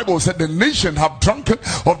 And the Bible said the nation have drunken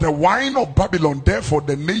of the wine of Babylon. Therefore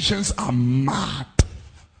the nations are mad.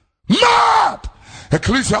 Mad!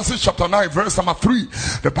 Ecclesiastes chapter 9 verse number 3,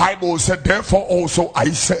 the Bible said, therefore also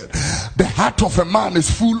I said, the heart of a man is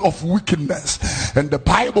full of wickedness. And the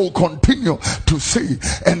Bible continue to say,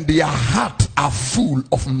 and their hearts are full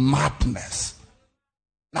of madness.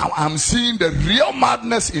 Now I'm seeing the real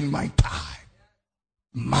madness in my time.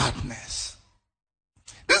 Madness.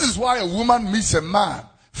 This is why a woman meets a man,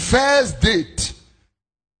 first date,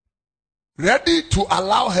 ready to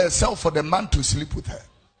allow herself for the man to sleep with her.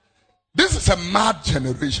 This is a mad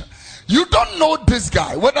generation. You don't know this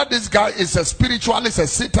guy, whether this guy is a spiritualist, a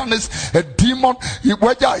satanist, a demon,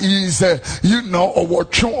 whether he is a,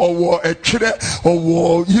 or a chire,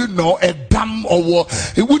 or a dam, or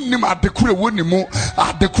it wouldn't him at the kura, wouldn't him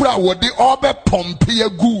at the kura, what the obe Pompeia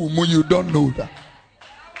goom, you don't know that.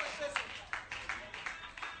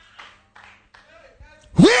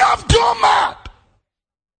 We have gone mad.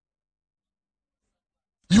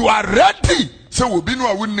 You are ready. say we be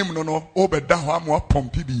no a winnim no obeda ho am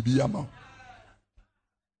pompi bibi ama.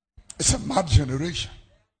 It's a mad generation.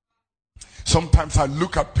 Sometimes I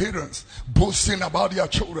look at parents boasting about their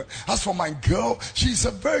children. As for my girl, she's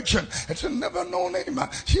a virgin and she never known any man.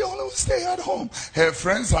 She always stay at home. Her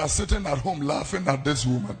friends are sitting at home laughing at this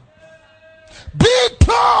woman.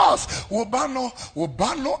 Because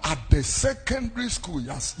Obano at the secondary school,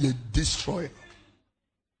 yes, you destroy.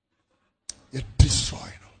 You destroy.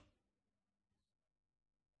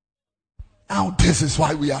 Now this is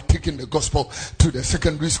why we are taking the gospel to the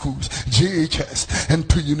secondary schools, JHS, and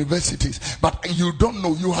to universities. But you don't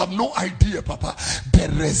know, you have no idea, Papa, the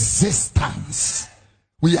resistance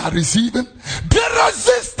we are receiving. The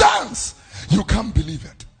resistance! You can't believe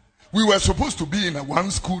it. We were supposed to be in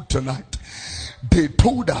one school tonight. They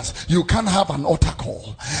told us you can't have an altar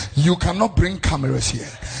call. You cannot bring cameras here.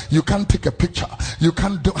 You can't take a picture. You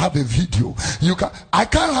can't have a video. I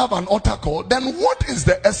can't have an altar call. Then what is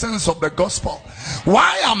the essence of the gospel?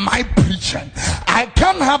 Why am I preaching? I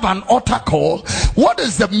can't have an altar call. What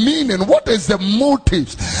is the meaning? What is the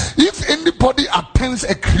motive? If anybody attends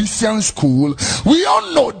a Christian school, we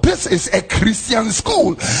all know this is a Christian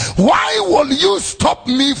school. Why will you stop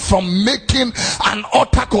me from making an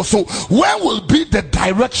altar call? So where will be the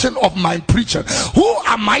direction of my preaching? Who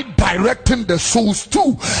am I directing the souls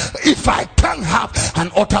to? If I can't have an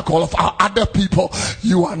altar call of our other people,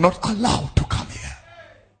 you are not allowed to come here.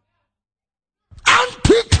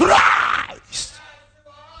 Antichrist.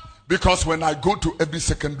 Because when I go to every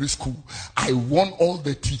secondary school, I warn all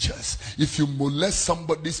the teachers, if you molest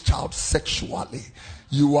somebody's child sexually,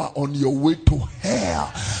 you are on your way to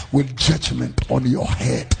hell with judgment on your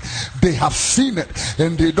head. They have seen it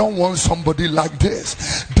and they don't want somebody like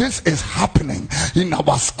this. This is happening in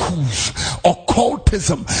our schools.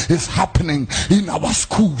 Occultism is happening in our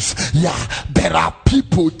schools. Yeah, there are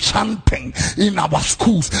people chanting in our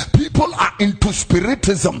schools. People are into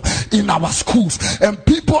spiritism in our schools. And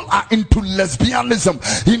people are into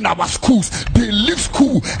lesbianism in our schools. They leave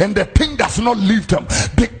school and the thing does not leave them.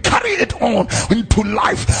 They carry it on into life.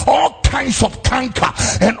 All kinds of canker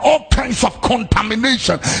and all kinds of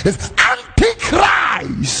contamination is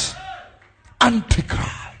Antichrist.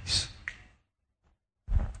 Antichrist.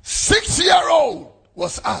 6-year-old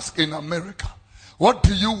was asked in America, what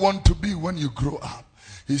do you want to be when you grow up?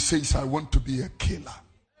 He says, I want to be a killer.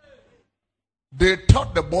 They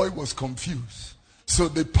thought the boy was confused, so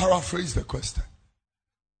they paraphrased the question.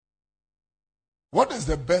 What is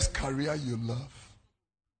the best career you love?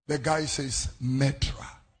 The guy says, Metra.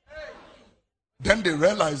 Then they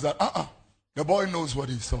realized that, the boy knows what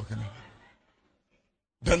he's talking about.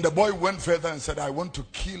 Then the boy went further and said, I want to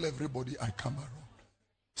kill everybody I come around.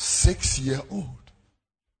 6-year-old.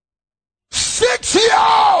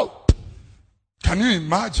 6-year-old! Can you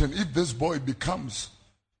imagine if this boy becomes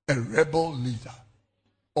a rebel leader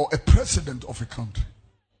or a president of a country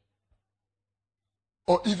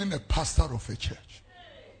or even a pastor of a church?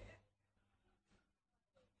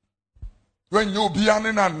 When you be an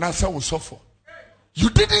NASA will suffer. You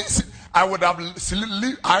didn't see, I would have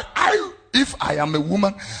if I am a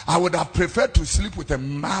woman, I would have preferred to sleep with a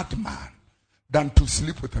madman than to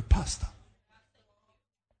sleep with a pastor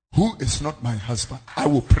who is not my husband. I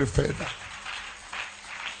would prefer that.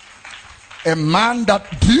 A man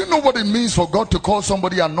that, do you know what it means for God to call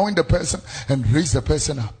somebody, anoint the person and raise the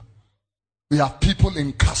person up? We have people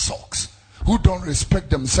in cassocks who don't respect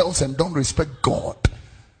themselves and don't respect God,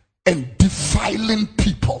 and defiling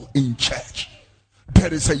people in church.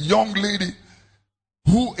 There is a young lady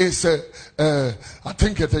who is I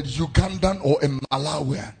think it's a Ugandan or a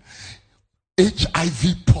Malawian,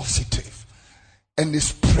 HIV positive, and is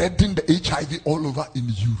spreading the HIV all over in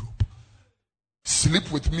Europe.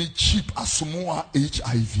 Sleep with me, cheap Asumua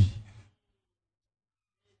HIV.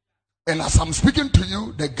 And as I'm speaking to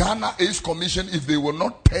you, the Ghana AIDS Commission, if they will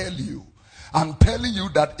not tell you, I'm telling you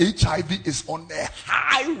that HIV is on a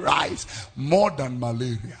high rise, more than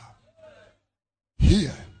malaria.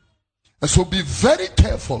 Here. And so be very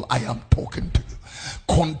careful. I am talking to you.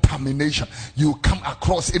 Contamination. You come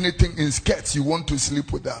across anything in skirts, you want to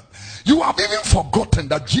sleep with them. You have even forgotten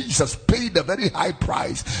that Jesus paid a very high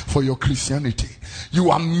price for your Christianity.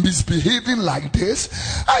 You are misbehaving like this.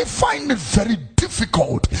 I find it very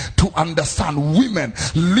difficult to understand women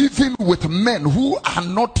living with men who are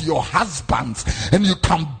not your husbands, and you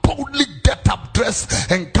can boldly get up,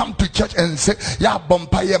 dress, and come to church and say, yeah,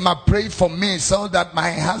 Bompayema, pray for me so that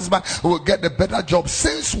my husband will get a better job.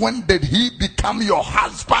 Since when did he become your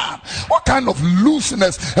husband? What kind of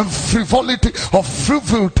looseness and frivolity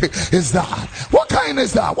is that? What kind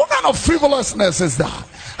is that? What kind of frivolousness is that?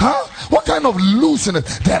 Huh? What kind of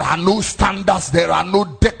looseness? There are no standards, there are no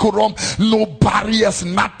decorum, no barriers,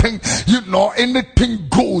 nothing. Anything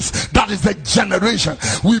goes. That is the generation.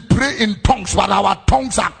 We pray in tongues, but our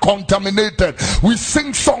tongues are contaminated. We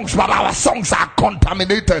sing songs, but our songs are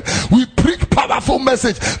contaminated. We preach powerful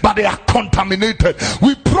message, but they are contaminated.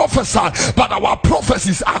 We prophesy, but our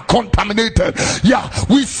prophecies are contaminated. Yeah,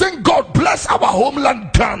 we sing God bless our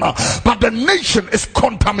homeland Ghana, but the nation is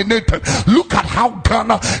contaminated. Look at how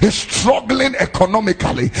Ghana is struggling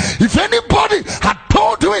economically. If anybody had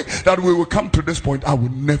told me that we will come to this point, I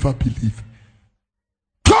would never believe.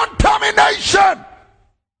 Contamination.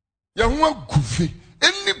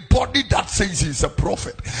 Anybody that says he's a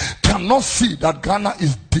prophet cannot see that Ghana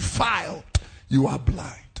is defiled. You are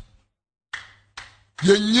blind.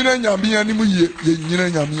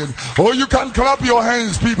 Oh, you can clap your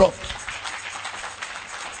hands, people.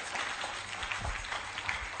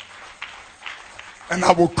 And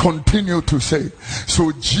I will continue to say,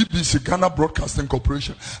 so GBC, Ghana Broadcasting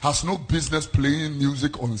Corporation, has no business playing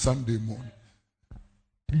music on Sunday morning.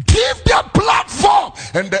 Give their platform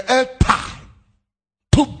and the airtime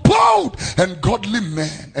to bold and godly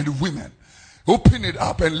men and women. Open it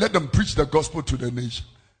up and let them preach the gospel to the nation.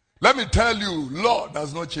 Let me tell you, law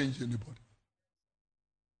does not change anybody.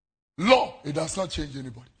 Law, it does not change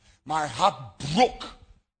anybody. My heart broke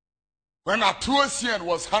when Atuasian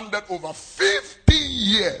was handed over 50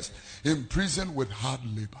 years in prison with hard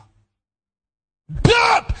labor.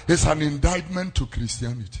 That is an indictment to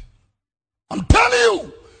Christianity. I'm telling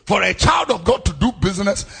you, for a child of God to do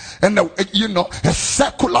business and a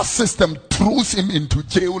secular system throws him into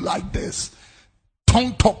jail like this,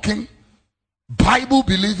 tongue talking, Bible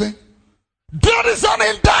believing, that is an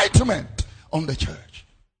indictment on the church.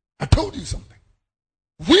 I told you something.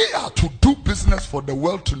 We are to do business for the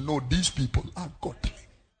world to know these people are godly.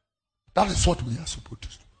 That is what we are supposed to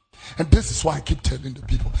do. And this is why I keep telling the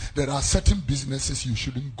people, there are certain businesses you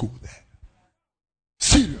shouldn't go there.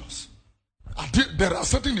 Serious. There are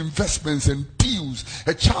certain investments and deals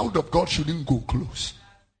a child of God shouldn't go close.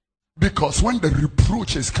 Because when the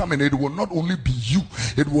reproach is coming, it will not only be you,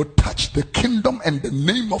 it will touch the kingdom and the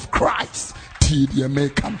name of Christ till the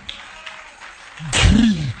American.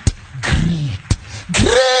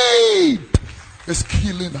 Greed is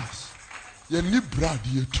killing us. You need bread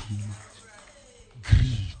here too much.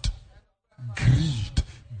 Greed.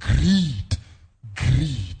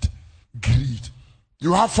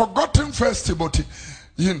 You have forgotten 1 Timothy,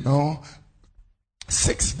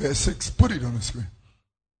 6 verse 6. Put it on the screen.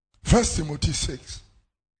 1 Timothy 6.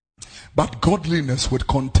 But godliness with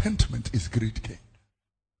contentment is great gain.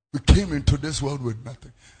 We came into this world with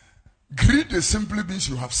nothing. Greed is simply means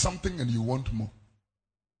you have something and you want more.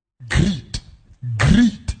 Greed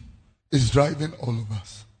is driving all of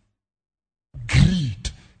us. Greed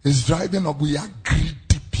is driving up. We are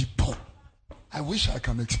greedy people. I wish I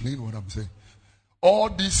can explain what I'm saying. All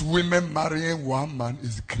these women marrying one man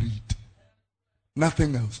is greed.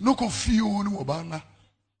 Nothing else. No Kofi, no Obana.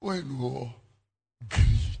 No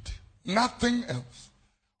greed. Nothing else.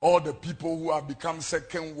 All the people who have become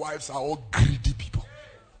second wives are all greedy people.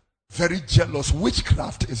 Very jealous.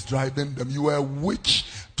 Witchcraft is driving them. You are a witch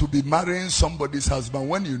to be marrying somebody's husband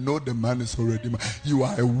when you know the man is already married. You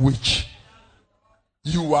are a witch.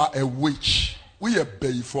 You are a witch. We are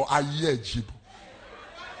paying for a year.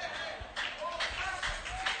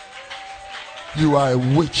 You are a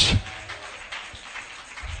witch.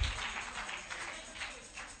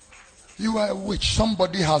 You are a witch.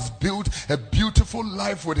 Somebody has built a beautiful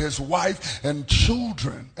life with his wife and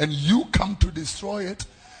children, and you come to destroy it.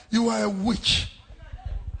 You are a witch.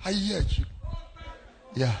 I hear you.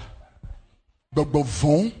 Yeah. Dr.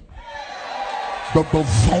 Von.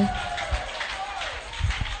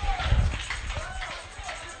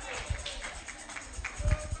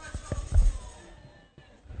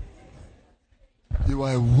 You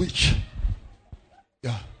are a witch.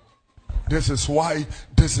 Yeah. This is why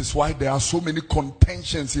there are so many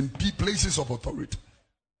contentions in places of authority.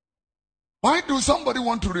 Why do somebody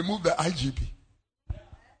want to remove the IGP?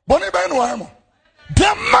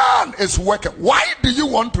 The man is working. Why do you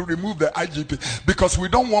want to remove the IGP? Because we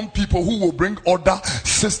don't want people who will bring order,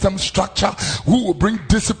 system, structure, who will bring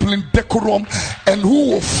discipline, decorum, and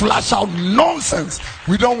who will flash out nonsense.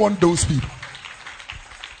 We don't want those people.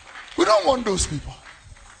 We don't want those people.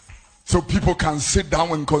 So people can sit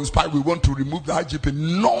down and conspire. We want to remove the IGP.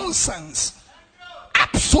 Nonsense.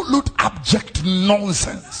 Absolute abject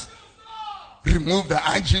nonsense. Remove the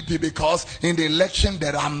IGP because in the election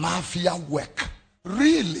there are mafia work.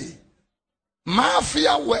 Really?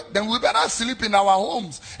 Mafia work? Then we better sleep in our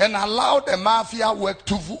homes and allow the mafia work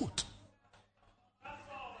to vote.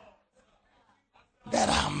 There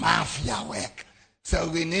are mafia work. So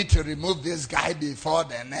we need to remove this guy before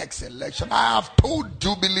the next election. I have told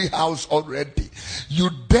Jubilee House already. You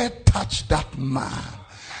dare touch that man,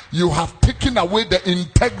 you have taken away the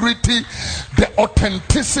integrity, the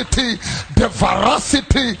authenticity, the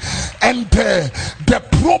veracity, and the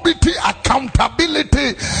probity,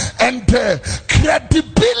 accountability, and the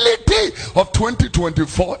credibility of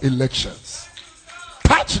 2024 elections.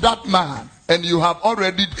 Touch that man, and you have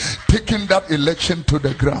already taken that election to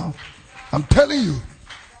the ground. I'm telling you,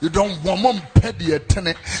 you don't want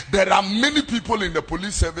to. There are many people in the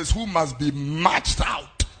police service who must be matched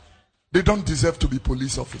out. They don't deserve to be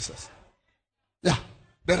police officers. Yeah.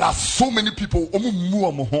 There are so many people,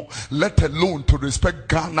 let alone to respect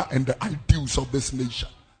Ghana and the ideals of this nation.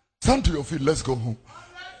 Stand to your feet, let's go home.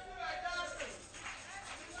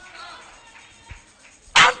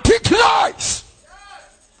 Antichrist!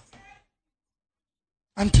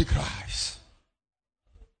 Antichrist.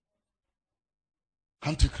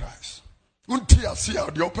 Antichrist. Untia see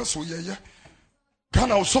out the opposite way.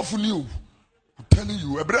 Ghana will suffer you. I'm telling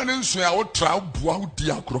you, a brand new soon I will try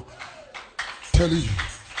diagro. Telling you.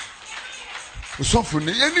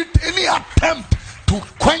 Any attempt to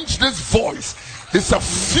quench this voice is a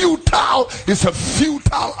futile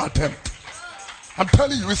attempt. I'm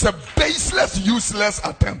telling you, it's a baseless, useless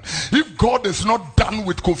attempt. If God is not done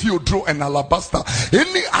with Kofi Oduro and Alabaster,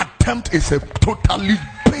 any attempt is a totally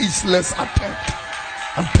baseless attempt.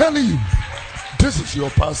 I'm telling you, this is your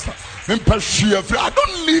pastor. I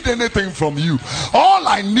don't need anything from you. All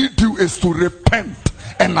I need you is to repent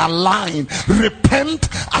and align. Repent,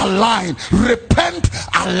 align. Repent,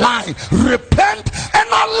 align. Repent and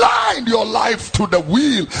align your life to the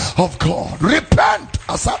will of God. Repent.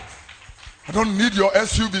 Asa. I don't need your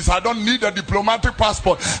SUVs. I don't need a diplomatic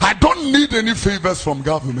passport. I don't need any favors from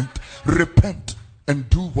government. Repent and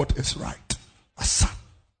do what is right. Asa.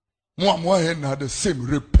 The same.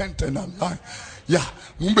 Repent and align. Yeah,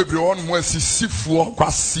 mumbebre on mo sisifuo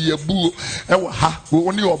kwase abu ewa ha wo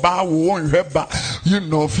oni oba wo nhweba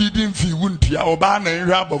feeding fi wuntua oba na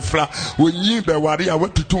nhwe abofra onyi beware a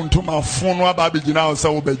watutu ntoma afo no aba begina o se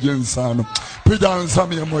wo begye nsa no peda nsa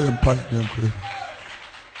me mo yempa yenkwe.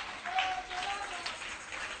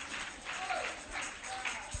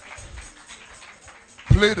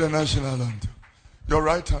 Play the national anthem. Your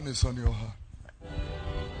right hand is on your heart.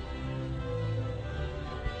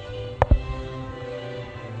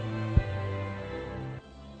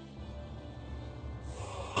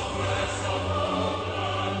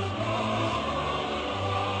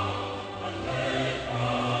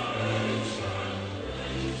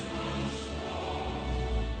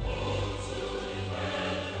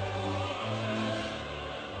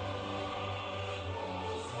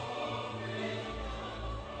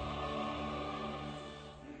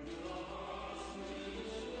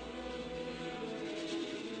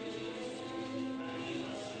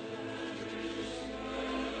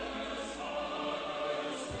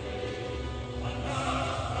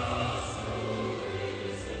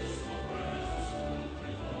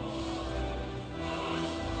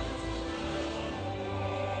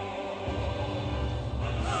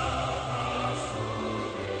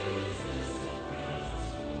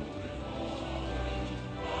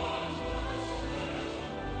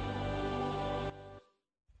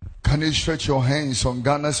 Can you stretch your hands on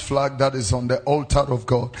Ghana's flag that is on the altar of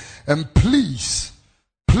God? And please,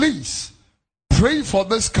 please pray for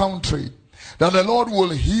this country that the Lord will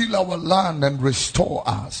heal our land and restore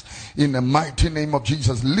us in the mighty name of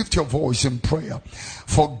Jesus. Lift your voice in prayer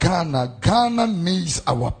for Ghana. Ghana needs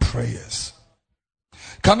our prayers.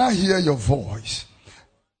 Can I hear your voice?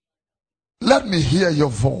 Let me hear your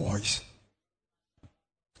voice.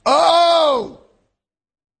 Oh!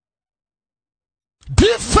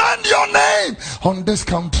 Defend your name on this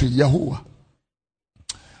country, Yahuwah.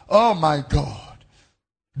 Oh my God.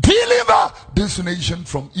 Deliver this nation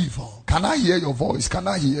from evil. Can I hear your voice? Can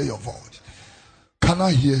I hear your voice? Can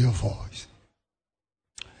I hear your voice?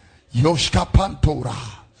 Yoshka Pantora.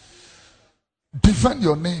 Defend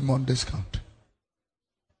your name on this country.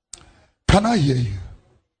 Can I hear you?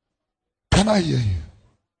 Can I hear you?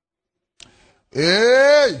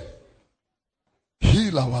 Hey!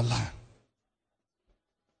 Heal our land.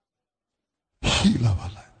 Heal our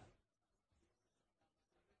land.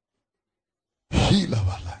 Heal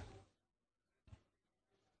our land.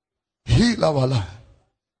 Heal our land.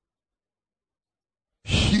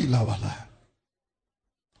 Heal our land.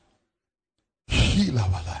 Heal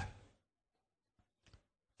our land.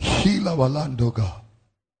 Heal our land, oh God.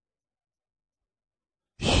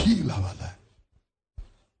 Heal our land.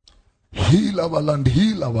 Heal our land.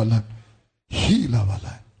 Heal our land. Heal our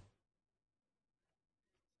land.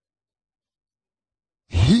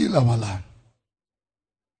 Heal our land.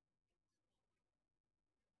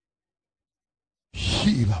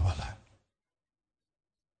 Heal our land.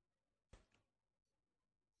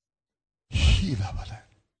 Heal our land.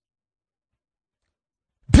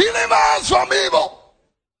 Deliver us from evil.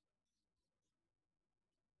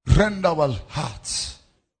 Rend our hearts.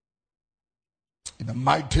 In the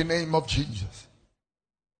mighty name of Jesus.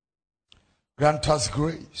 Grant us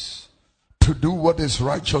grace to do what is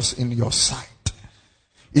righteous in your sight.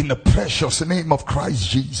 In the precious name of Christ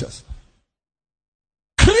Jesus.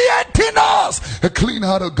 Create in us a clean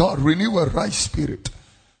heart, O God. Renew a right spirit.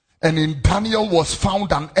 And in Daniel was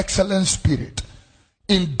found an excellent spirit.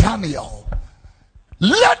 In Daniel.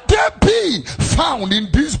 Let there be found in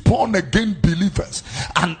these born again believers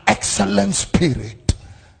an excellent spirit.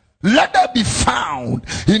 Let there be found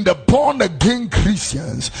in the born again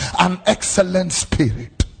Christians an excellent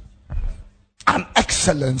spirit. An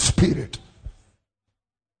excellent spirit.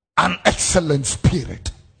 An excellent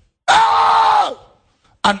spirit. Ah!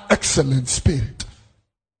 An excellent spirit.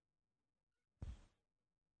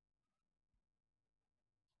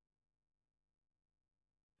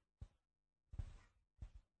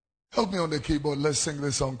 Help me on the keyboard. Let's sing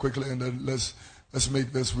this song quickly and then let's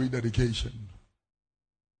make this rededication.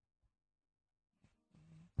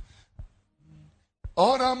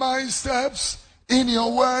 Order my steps in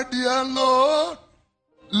your word, dear Lord.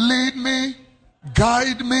 Lead me,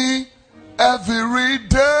 guide me every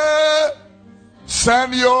day.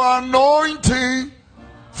 Send your anointing,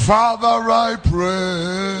 Father, I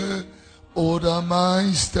pray. Order my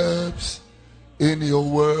steps in your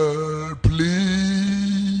word,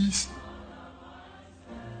 please.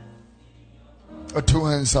 Two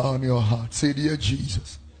hands are on your heart. Say, dear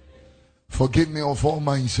Jesus, forgive me of all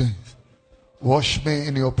my sins. Wash me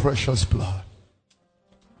in your precious blood.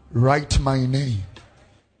 Write my name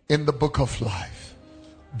in the book of life.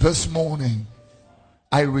 This morning,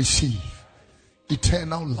 I receive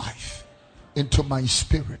eternal life into my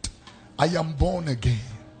spirit. I am born again.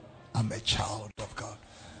 I'm a child of God.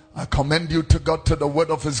 I commend you to God, to the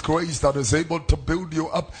word of his grace that is able to build you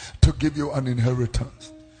up, to give you an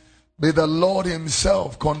inheritance. May the Lord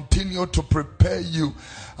himself continue to prepare you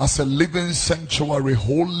as a living sanctuary,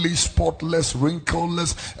 holy, spotless,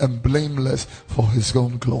 wrinkleless, and blameless for his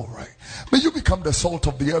own glory. May you become the salt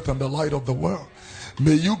of the earth and the light of the world.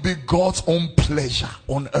 May you be God's own pleasure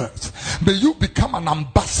on earth. May you become an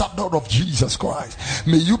ambassador of Jesus Christ.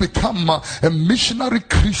 May you become a missionary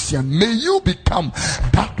Christian. May you become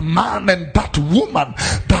that man and that woman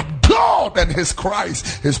that God and his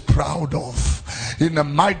Christ is proud of. In the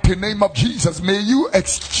mighty name of Jesus, may you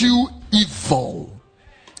eschew evil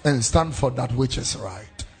and stand for that which is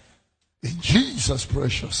right. In Jesus'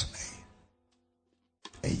 precious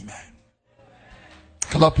name. Amen.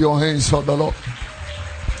 Clap your hands for the Lord.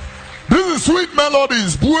 This is Sweet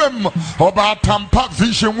Melodies. Buem about Tampak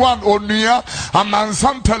Vision 1 Onia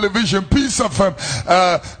Amansan Television Peace FM.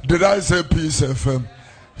 Did I say Peace FM?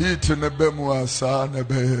 Hit in the Bemuasa.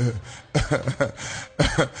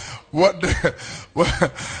 What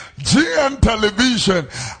GN Television,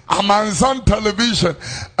 Amansan Television,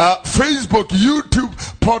 Facebook, YouTube,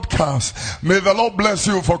 podcast. May the Lord bless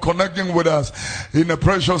you for connecting with us in the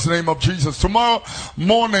precious name of Jesus. Tomorrow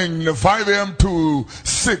morning, 5 a.m. to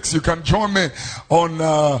 6, you can join me on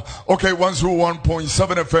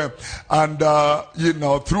 101.7 FM, and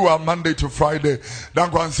throughout Monday to Friday.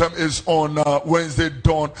 Dankwansem is on Wednesday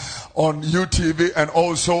dawn on UTV, and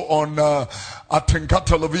also on Atinka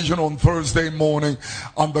Television on Thursday morning.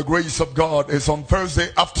 And the grace of God is on Thursday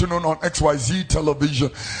afternoon on XYZ Television.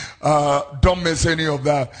 Don't miss any of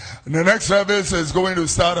that. And the next service is going to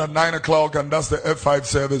start at 9 o'clock, and that's the F5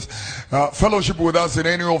 service. Fellowship with us in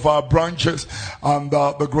any of our branches, and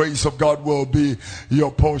the grace of God will be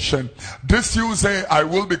your portion. This Tuesday, I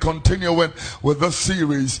will be continuing with this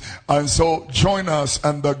series, and so join us,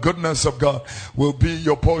 and the goodness of God will be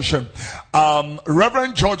your portion.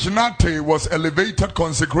 Reverend George Nate was elevated,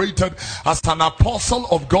 consecrated as an apostle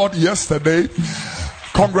of God yesterday.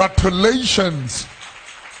 Congratulations.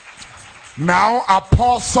 Now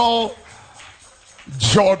Apostle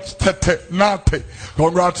George Nate,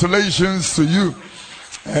 congratulations to you.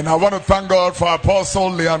 And I want to thank God for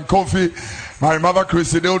Apostle Leon Kofi, my mother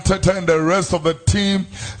Christy Tete, and the rest of the team.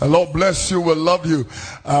 The Lord bless you. We love you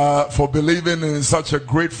for believing in such a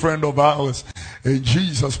great friend of ours. In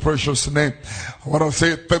Jesus' precious name. I want to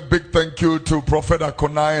say a big thank you to Prophet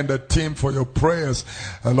Akonai and the team for your prayers.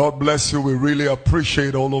 And Lord bless you. We really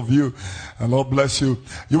appreciate all of you. And Lord bless you.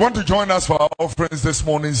 You want to join us for our offerings this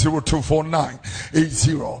morning? 0249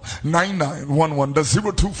 809911. That's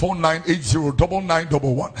 0249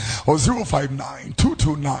 809911 or 059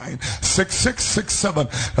 229 6667.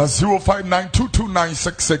 That's 059 229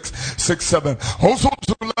 6667. Also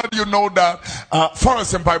to let you know that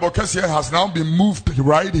Forest and Bible Kessie has now been moved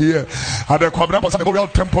right here at the Kwabena Memorial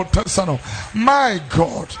Temple Tesano. My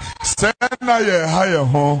God,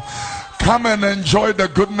 come and enjoy the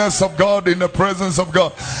goodness of God in the presence of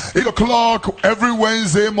God. 8 o'clock every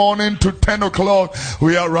Wednesday morning to 10 o'clock.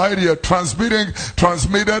 We are right here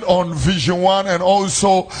transmitted on Vision 1 and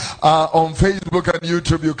also on Facebook and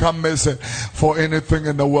YouTube. You can't miss it for anything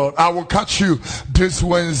in the world. I will catch you this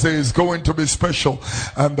Wednesday. Is going to be special.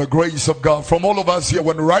 And the grace of God from all of us here,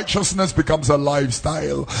 when righteousness becomes a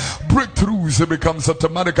lifestyle, breakthroughs, it becomes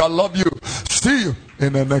automatic. I love you. See you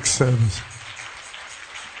in the next service.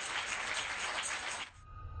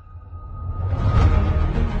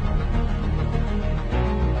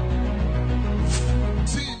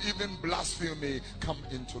 Blasphemy come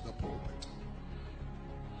into the pulpit.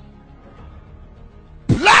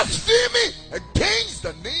 Blasphemy against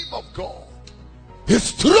the name of God,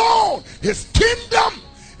 His throne, His kingdom,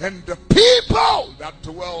 and the people that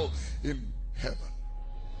dwell in heaven.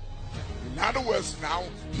 In other words, now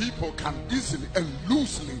people can easily and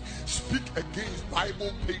loosely speak against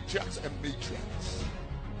Bible patriarchs and matriarchs.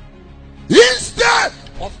 Instead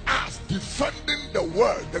of us defending the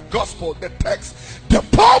word, the gospel, the text, the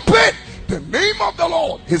pulpit, the name of the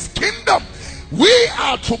Lord, His kingdom, we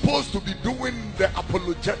are supposed to be doing the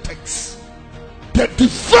apologetics, the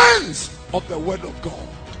defense of the word of God.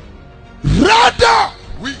 Rather,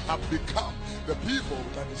 we have become the people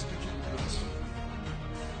that is speaking blasphemy.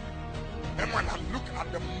 And when I look at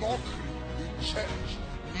the mockery in church,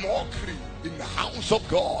 mockery in the house of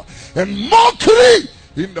God, and mockery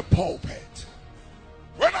in the pulpit,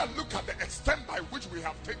 when I look at the extent by which we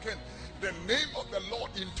have taken the name of the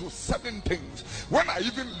Lord into certain things, when I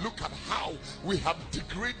even look at how we have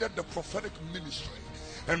degraded the prophetic ministry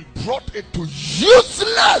and brought it to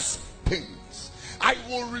useless things, I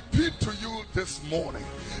will repeat to you this morning,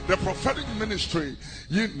 the prophetic ministry,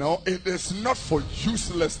 it is not for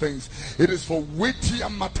useless things. It is for weightier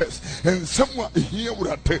matters. And someone here would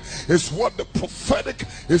have is what the prophetic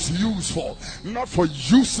is used for, not for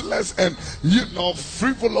useless and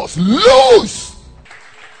frivolous. Loose.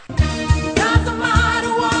 Doesn't matter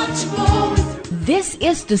what you're going through. This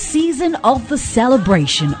is the season of the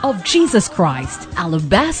celebration of Jesus Christ.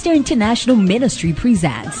 Alabaster International Ministry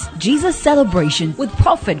presents Jesus Celebration with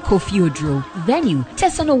Prophet Kofi Oduro. Venue,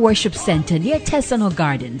 Tesano Worship Center near Tesano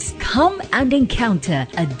Gardens. Come and encounter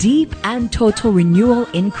a deep and total renewal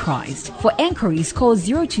in Christ. For enquiries, call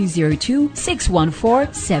 0202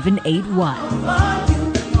 614 781.